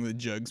sacking the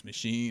jugs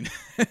machine.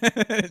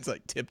 It's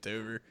like tipped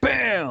over.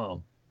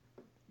 Bam.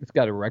 It's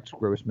got a Rex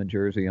Grossman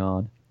jersey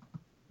on.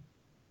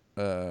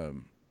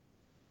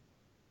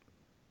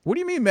 What do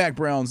you mean Mac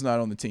Brown's not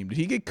on the team? Did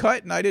he get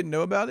cut and I didn't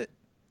know about it?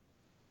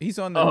 He's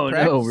on the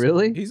practice. No,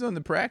 really? He's on the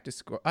practice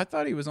squad. I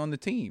thought he was on the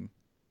team.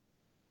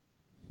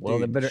 Well,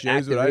 Dude, they better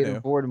shows what I activate know.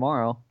 him for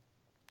tomorrow.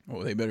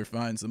 Well, they better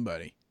find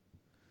somebody.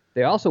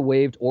 They also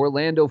waived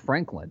Orlando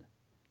Franklin.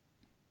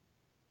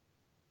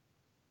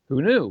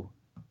 Who knew?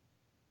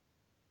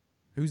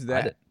 Who's I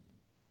that? did-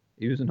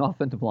 He was an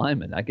offensive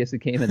lineman. I guess he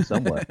came in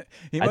somewhere.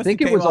 He I must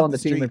think have it came was off on the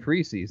team in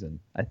street. preseason.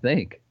 I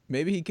think.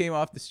 Maybe he came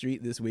off the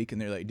street this week,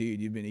 and they're like,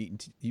 "Dude, you've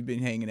been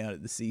hanging out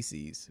at the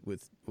CC's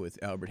with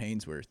Albert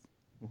Hainsworth.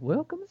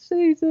 Welcome to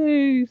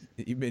CC's.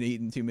 You've been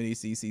eating too many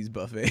CC's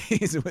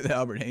buffets with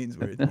Albert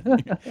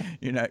Hainsworth.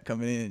 You're not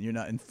coming in. You're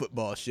not in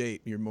football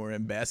shape. You're more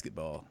in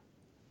basketball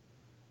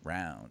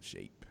round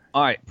shape."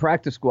 All right,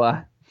 practice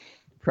squad.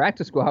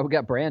 Practice squad. We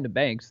got Brandon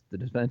Banks, the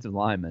defensive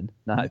lineman,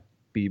 not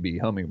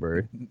BB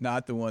Hummingbird.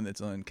 Not the one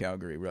that's on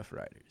Calgary Rough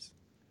Riders.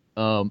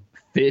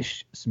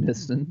 Fish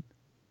Smithson.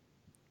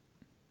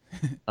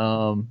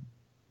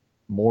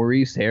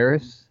 Maurice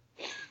Harris.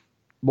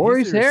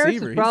 Maurice He's the Harris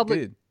receiver. is He's probably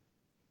good.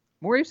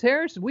 Maurice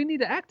Harris. We need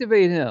to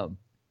activate him.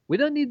 We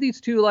don't need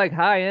these two like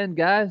high end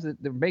guys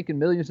that they're making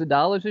millions of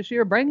dollars this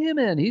year. Bring him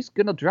in. He's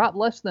gonna drop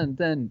less than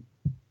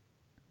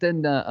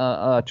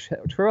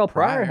Terrell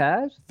Pryor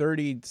has.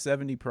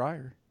 30-70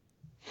 Pryor.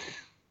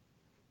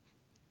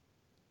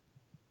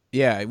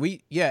 Yeah,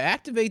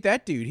 activate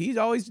that dude.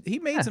 He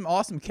made some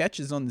awesome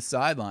catches on the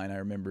sideline, I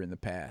remember in the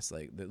past,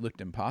 like that looked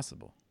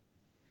impossible.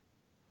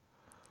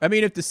 I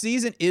mean, if the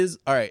season is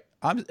all right,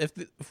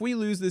 if we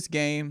lose this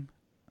game,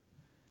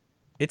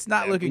 it's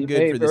not looking We good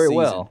may for the very season.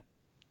 well.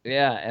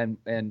 Yeah,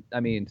 and I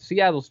mean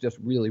Seattle's just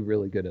really,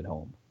 really good at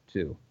home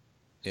too.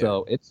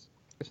 So it's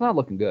not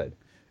looking good.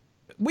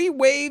 We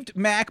waived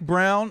Mac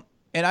Brown,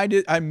 and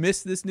I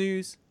missed this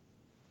news.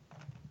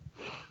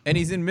 And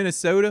he's in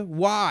Minnesota.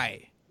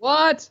 Why?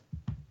 What?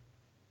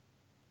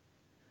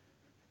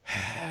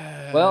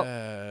 Well,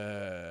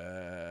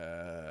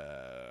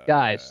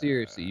 guys,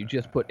 seriously, you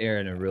just put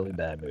Aaron in a really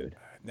bad mood.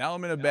 Now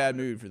I'm in a bad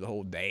mood for the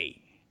whole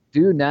day.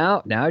 Dude,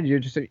 now you're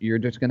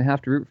just gonna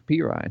have to root for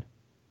P. Ryan.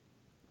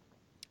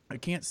 I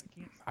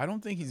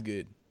don't think he's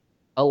good.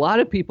 A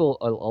lot of people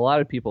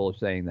are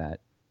saying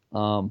that.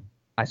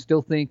 I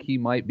still think he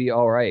might be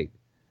all right.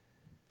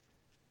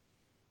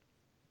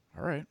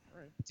 All right.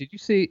 Did you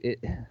see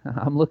it?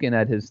 I'm looking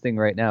at his thing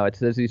right now. It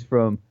says he's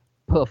from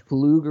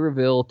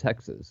Pflugerville,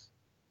 Texas,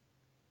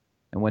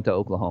 and went to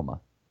Oklahoma.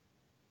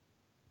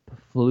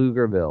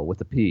 Pflugerville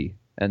with a P,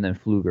 and then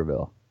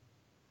Pflugerville.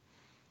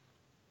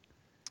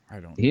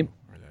 I don't He- know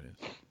where that is.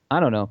 I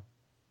don't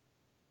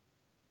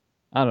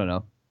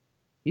know.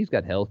 He's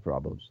got health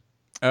problems.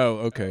 Oh,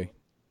 okay.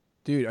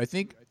 Dude, I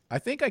think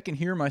I can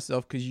hear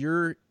myself because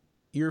your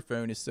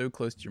earphone is so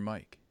close to your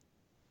mic.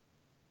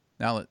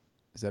 Now,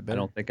 is that I better?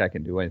 don't think I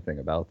can do anything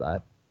about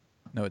that.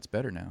 No, it's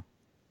better now.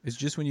 It's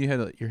just when you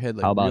had your head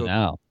like. How about real-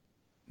 now?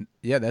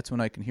 Yeah, that's when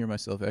I can hear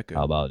myself echo.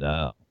 How about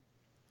now?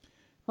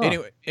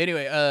 Huh.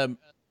 Anyway, How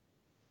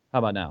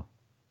about now?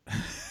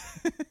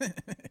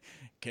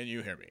 can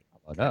you hear me?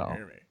 How about now?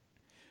 Hear me?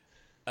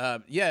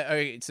 Yeah. All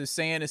right. So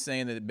San is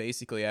saying that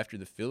basically after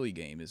the Philly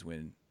game is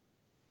when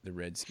the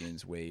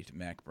Redskins waived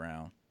Mac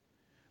Brown,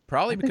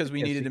 probably because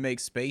we needed to make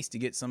space to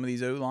get some of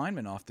these O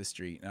linemen off the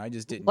street, and I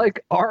just didn't.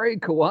 Like Ari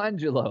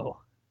Coangelo.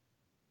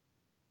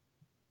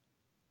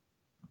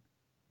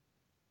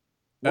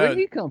 Where did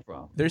he come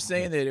from? They're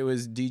saying that it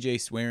was DJ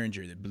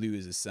Swearinger that blew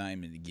his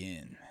assignment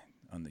again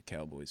on the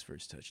Cowboys'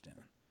 first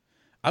touchdown.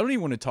 I don't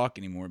even want to talk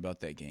anymore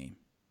about that game,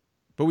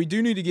 but we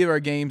do need to give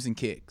our games and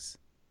kicks.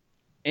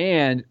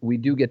 And we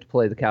do get to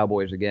play the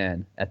Cowboys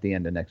again at the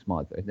end of next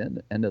month. At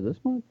the end of this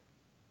month?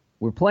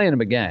 We're playing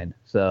them again,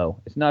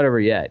 so it's not over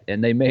yet.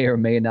 And they may or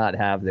may not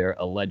have their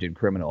alleged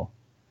criminal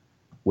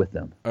with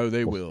them. Oh,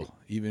 they We'll will,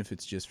 even if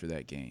it's just for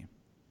that game.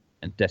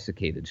 And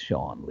desiccated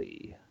Sean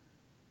Lee.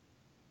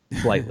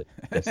 Slightly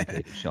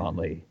desiccated Sean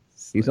Lee.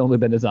 He's only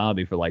been a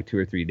zombie for like 2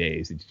 or 3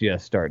 days. He's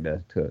just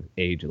starting to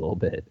age a little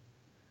bit.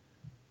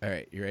 All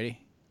right, you ready?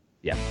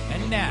 Yeah.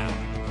 And now,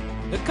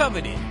 the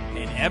coveted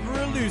and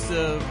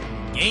ever-elusive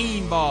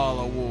Game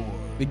Ball Award.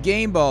 The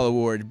Game Ball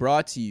Award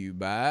brought to you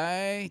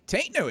by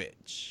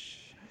Taintnowitch,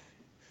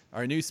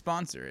 our new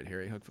sponsor at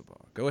Harry Hook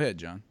Football. Go ahead,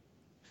 John.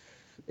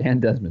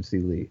 And Desmond C.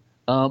 Lee.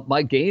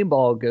 My game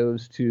ball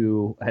goes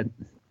to,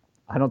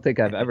 I don't think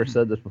I've ever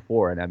said this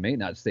before, and I may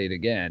not say it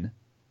again,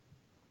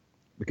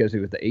 because he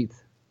was the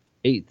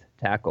eighth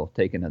tackle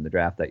taken in the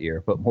draft that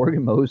year. But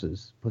Morgan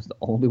Moses was the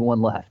only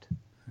one left.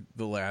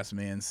 The last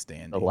man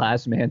standing. The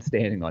last man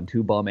standing on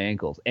 2 bum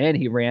ankles. And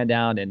he ran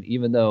down, and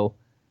even though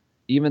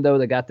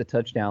they got the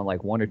touchdown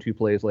like 1 or 2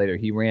 plays later,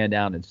 he ran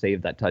down and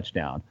saved that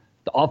touchdown.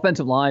 The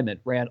offensive lineman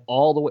ran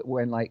all the way,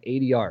 ran like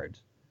 80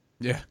 yards.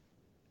 Yeah.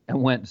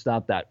 And went and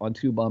stopped that on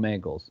 2 bum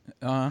ankles.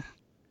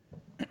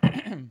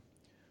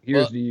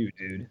 Here's to you,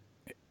 dude.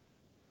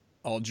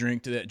 I'll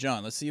drink to that.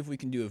 John, let's see if we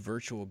can do a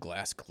virtual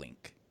glass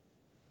clink.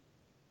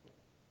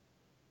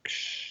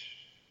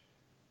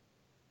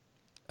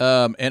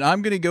 And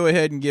I'm going to go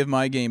ahead and give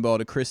my game ball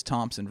to Chris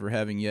Thompson for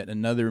having yet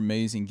another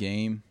amazing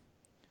game.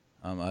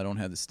 I don't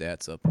have the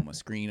stats up on my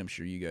screen. I'm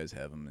sure you guys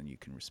have them, and you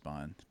can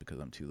respond because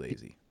I'm too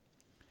lazy.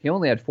 He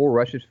only had 4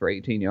 rushes for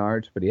 18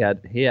 yards, but he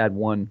had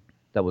one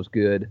that was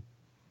good.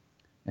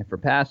 And for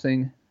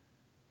passing,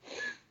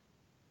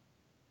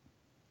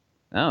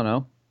 I don't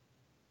know.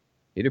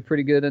 He did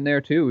pretty good in there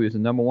too. He was the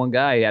number one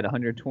guy. He had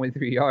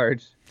 123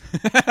 yards.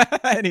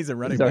 And he's a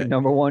running He's our back.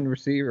 number one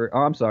receiver.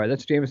 Oh, I'm sorry.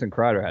 That's Jamison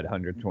Crowder had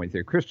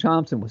 123. Chris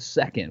Thompson was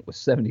second with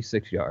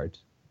 76 yards.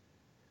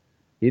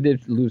 He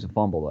did lose a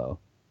fumble though.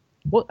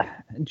 Well,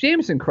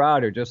 Jamison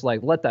Crowder just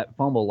like let that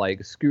fumble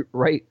like scoot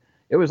right.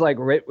 It was like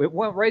it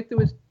went right through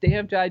his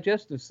damn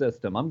digestive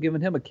system. I'm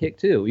giving him a kick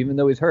too, even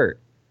though he's hurt.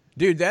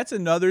 Dude, that's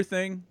another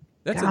thing.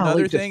 That's Golly,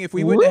 another just thing. If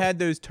we wouldn't have had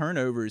those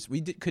turnovers,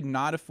 we could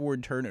not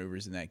afford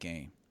turnovers in that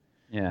game.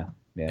 Yeah.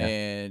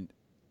 And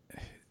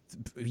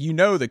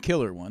the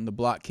killer one, the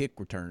block kick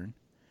return.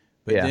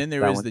 But Yeah, then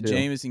there that was one the too.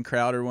 Jamison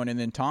Crowder one, and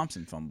then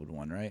Thompson fumbled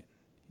one, right?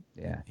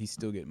 Yeah. He's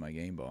still getting my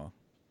game ball.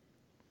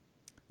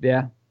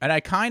 Yeah. And I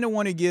kind of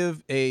want to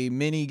give a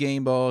mini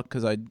game ball,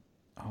 because I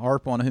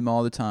harp on him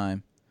all the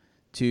time,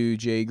 to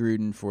Jay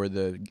Gruden for at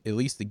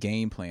least the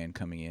game plan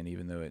coming in,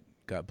 even though it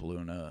got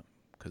blown up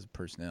because of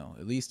personnel.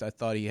 At least I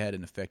thought he had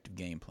an effective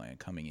game plan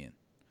coming in.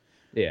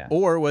 Yeah.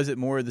 Or was it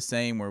more of the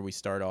same where we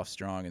start off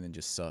strong and then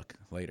just suck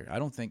later? I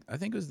think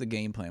it was the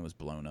game plan was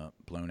blown out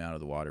of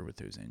the water with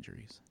those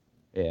injuries.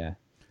 Yeah.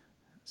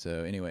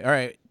 So anyway, all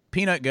right,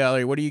 Peanut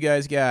Gallery, what do you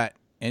guys got?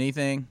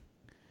 Anything?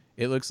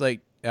 It looks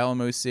like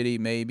Alamo City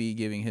may be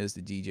giving his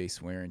to DJ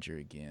Swearinger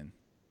again.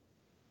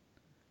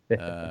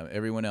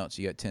 Everyone else,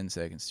 you got 10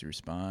 seconds to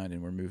respond,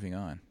 and we're moving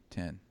on.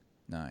 10,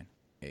 9,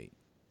 8,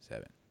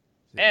 7.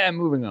 And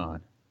moving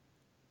on.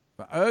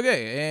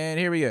 Okay, and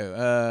here we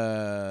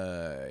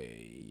go.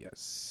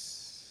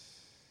 Yes.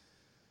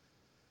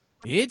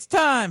 It's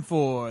time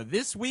for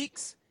this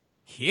week's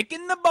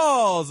Kicking the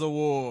Balls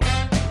Award.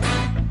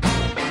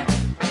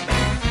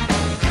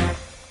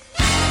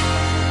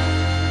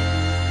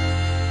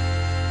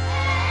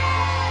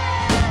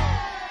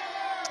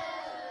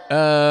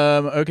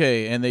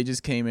 Okay, and they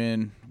just came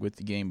in with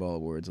the Game Ball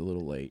Awards a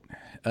little late.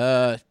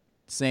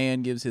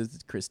 Sand gives his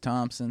to Chris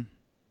Thompson.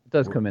 It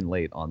does come in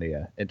late on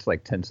the. It's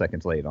like 10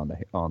 seconds late on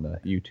the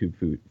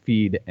YouTube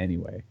feed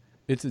anyway.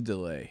 It's a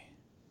delay.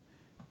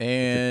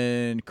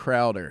 And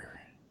Crowder,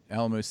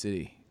 Alamo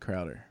City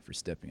Crowder for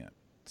stepping up.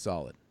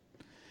 Solid.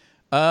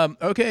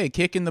 Okay,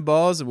 Kicking the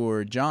Balls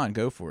Award. John,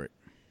 go for it.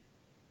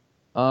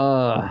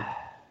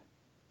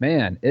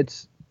 Man,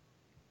 it's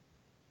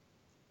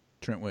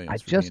Trent Williams I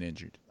for being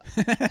injured.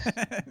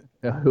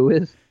 who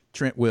is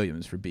Trent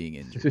Williams for being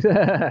injured.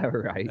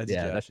 right? That's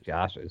That's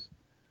Josh's.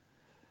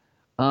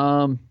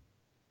 God,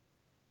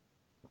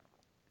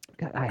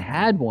 I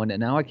had one, and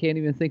now I can't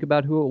even think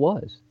about who it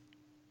was.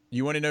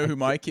 You want to know who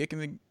my Kicking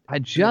the I the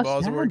just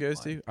Balls had Award goes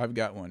one. to? I've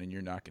got one, and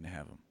you're not going to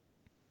have him.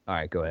 All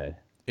right, go ahead.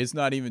 It's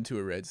not even to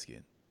a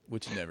Redskin,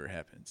 which never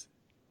happens.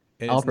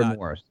 And Alfred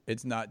Morris.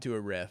 It's not to a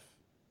ref.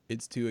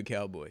 It's to a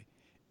Cowboy.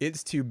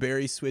 It's to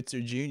Barry Switzer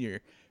Jr.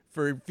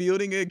 for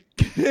fielding a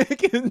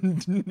kick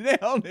and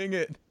nailing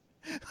it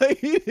like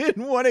he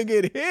didn't want to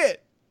get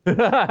hit. Did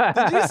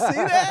you see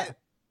that?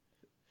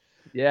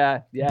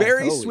 Yeah.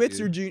 Barry totally,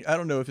 Switzer dude. Jr. I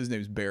don't know if his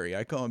name's Barry.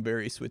 I call him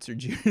Barry Switzer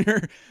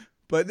Jr.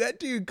 But that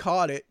dude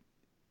caught it.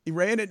 He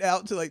ran it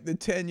out to like the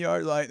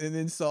 10-yard line and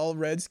then saw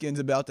Redskins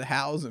about to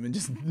house him and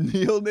just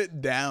kneeled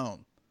it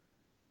down.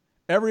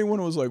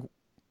 Everyone was like,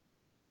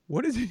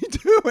 what is he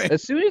doing?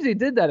 As soon as he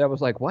did that, I was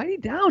like, "Why did he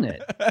down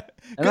it?" And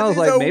I 'Cause was he's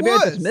like, a "Maybe I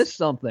wuss. just missed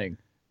something."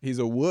 He's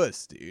a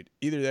wuss, dude.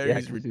 Either that or Yeah,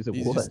 he's 'cause he's a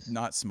just wuss.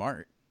 not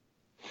smart.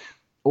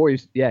 Or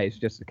he's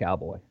just a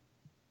cowboy.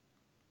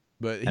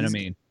 But And I he's-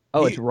 mean, he-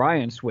 it's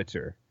Ryan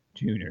Switzer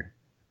Jr.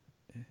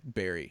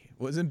 Barry.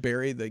 Wasn't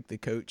Barry like the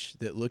coach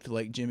that looked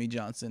like Jimmy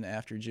Johnson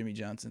after Jimmy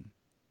Johnson?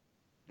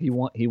 He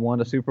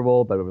won a Super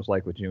Bowl, but it was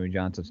like with Jimmy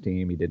Johnson's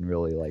team, he didn't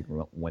really like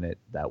win it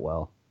that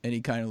well. And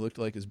he kind of looked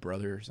like his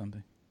brother or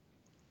something.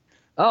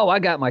 Oh, I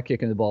got my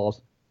kick in the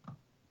balls.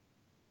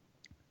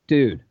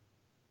 Dude,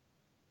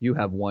 you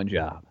have one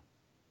job.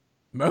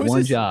 Moses?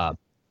 One job.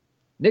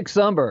 Nick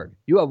Sundberg,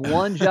 you have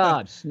one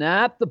job.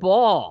 Snap the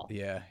ball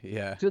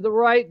Yeah. to the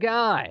right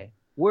guy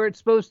where it's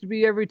supposed to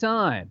be every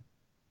time.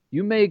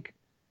 You make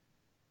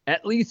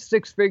at least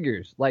six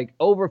figures, like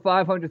over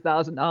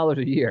 $500,000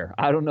 a year.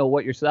 I don't know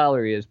what your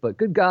salary is, but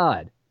good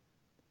God.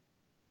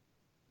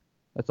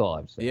 That's all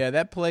I'm saying. Yeah,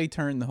 that play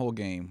turned the whole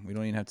game. We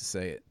don't even have to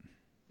say it.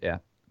 Yeah.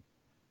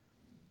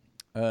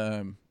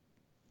 And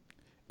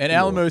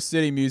Alamo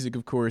City Music,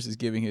 of course, is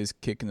giving his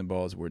Kicking the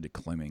Balls award to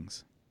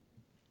Clemmings.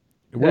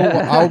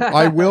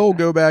 I will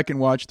go back and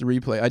watch the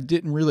replay. I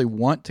didn't really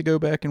want to go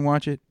back and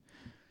watch it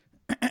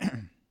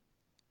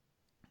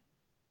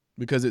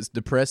because it's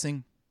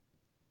depressing.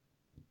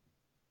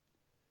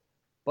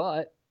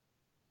 But,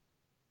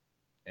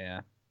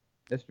 yeah,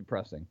 it's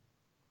depressing.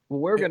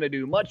 Well, we're going to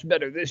do much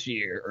better this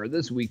year or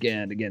this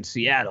weekend against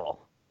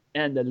Seattle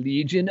and the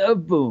Legion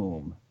of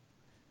Boom.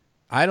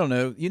 I don't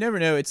know. You never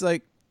know. It's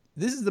like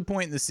this is the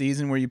point in the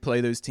season where you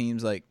play those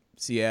teams like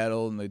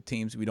Seattle and the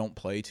teams we don't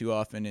play too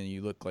often, and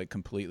you look like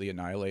completely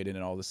annihilated,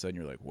 and all of a sudden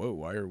you're like, whoa,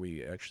 why are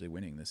we actually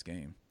winning this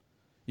game?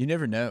 You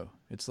never know.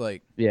 It's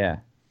like, Yeah.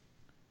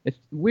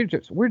 We're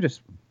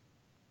just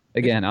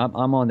again,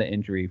 I'm on the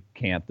injury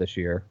camp this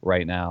year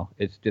right now.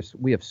 It's just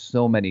we have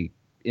so many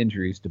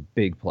injuries to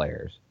big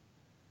players.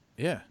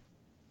 yeah.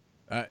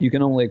 You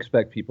can only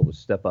expect people to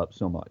step up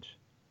so much.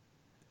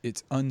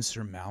 It's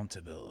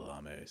unsurmountable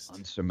almost.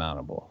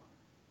 Unsurmountable.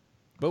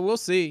 But we'll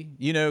see,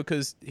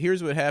 because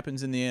here's what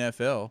happens in the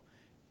NFL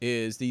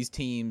is these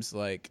teams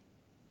like,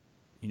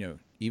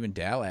 even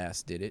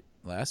Dallas did it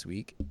last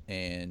week,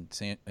 and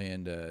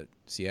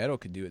Seattle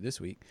could do it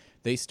this week.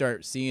 They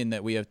start seeing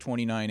that we have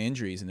 29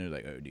 injuries, and they're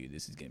like, oh, dude,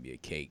 this is going to be a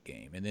cake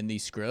game. And then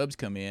these scrubs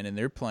come in, and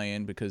they're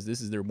playing because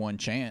this is their one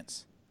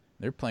chance.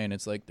 They're playing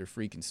it's like their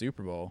freaking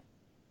Super Bowl.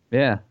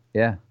 Yeah.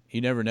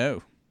 You never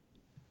know.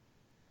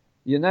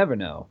 You never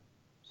know.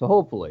 So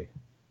hopefully.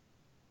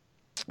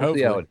 We'll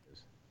see how it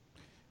is.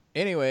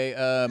 Anyway,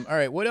 all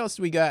right, what else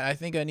do we got? I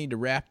think I need to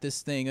wrap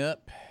this thing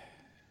up.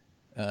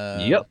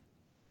 Yep.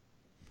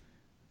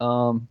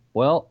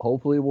 Well,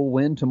 hopefully we'll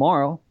win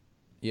tomorrow.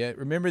 Yeah,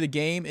 remember the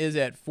game is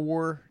at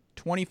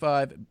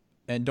 4:25,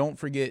 and don't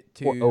forget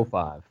to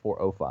 4:05.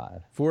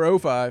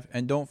 4:05,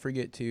 and don't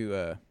forget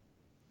to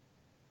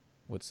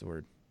what's the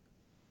word?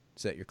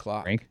 Set your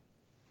clock. Drink.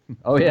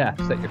 Oh yeah,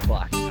 set your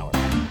clock.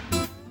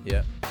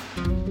 Yep.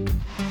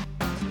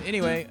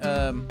 Anyway,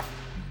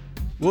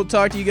 we'll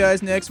talk to you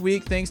guys next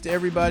week. Thanks to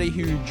everybody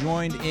who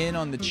joined in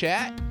on the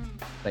chat.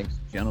 Thanks,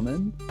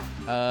 gentlemen.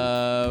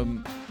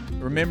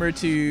 Remember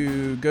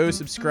to go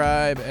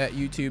subscribe at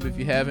YouTube if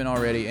you haven't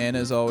already. And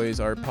as always,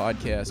 our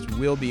podcast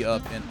will be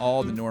up in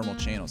all the normal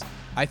channels.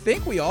 I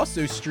think we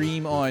also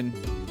stream on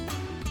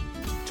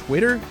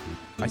Twitter.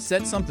 I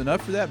set something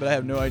up for that, but I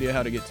have no idea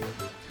how to get to it.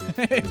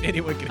 If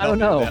anyone can help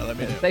me with that, let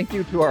me know. Thank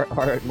you to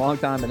our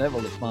longtime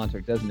benevolent sponsor,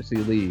 Desmond C.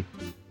 Lee. You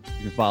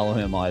can follow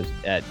him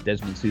at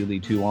Desmond C. Lee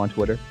 2 on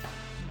Twitter.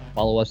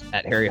 Follow us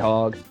at Harry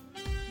Hogg.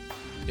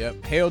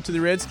 Yep. Hail to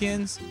the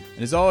Redskins.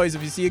 And as always,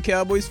 if you see a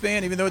Cowboys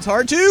fan, even though it's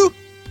hard to,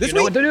 you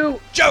know what to do.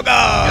 Joke 'em!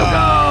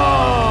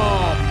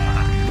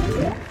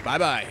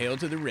 Bye-bye. Hail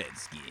to the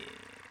Redskins.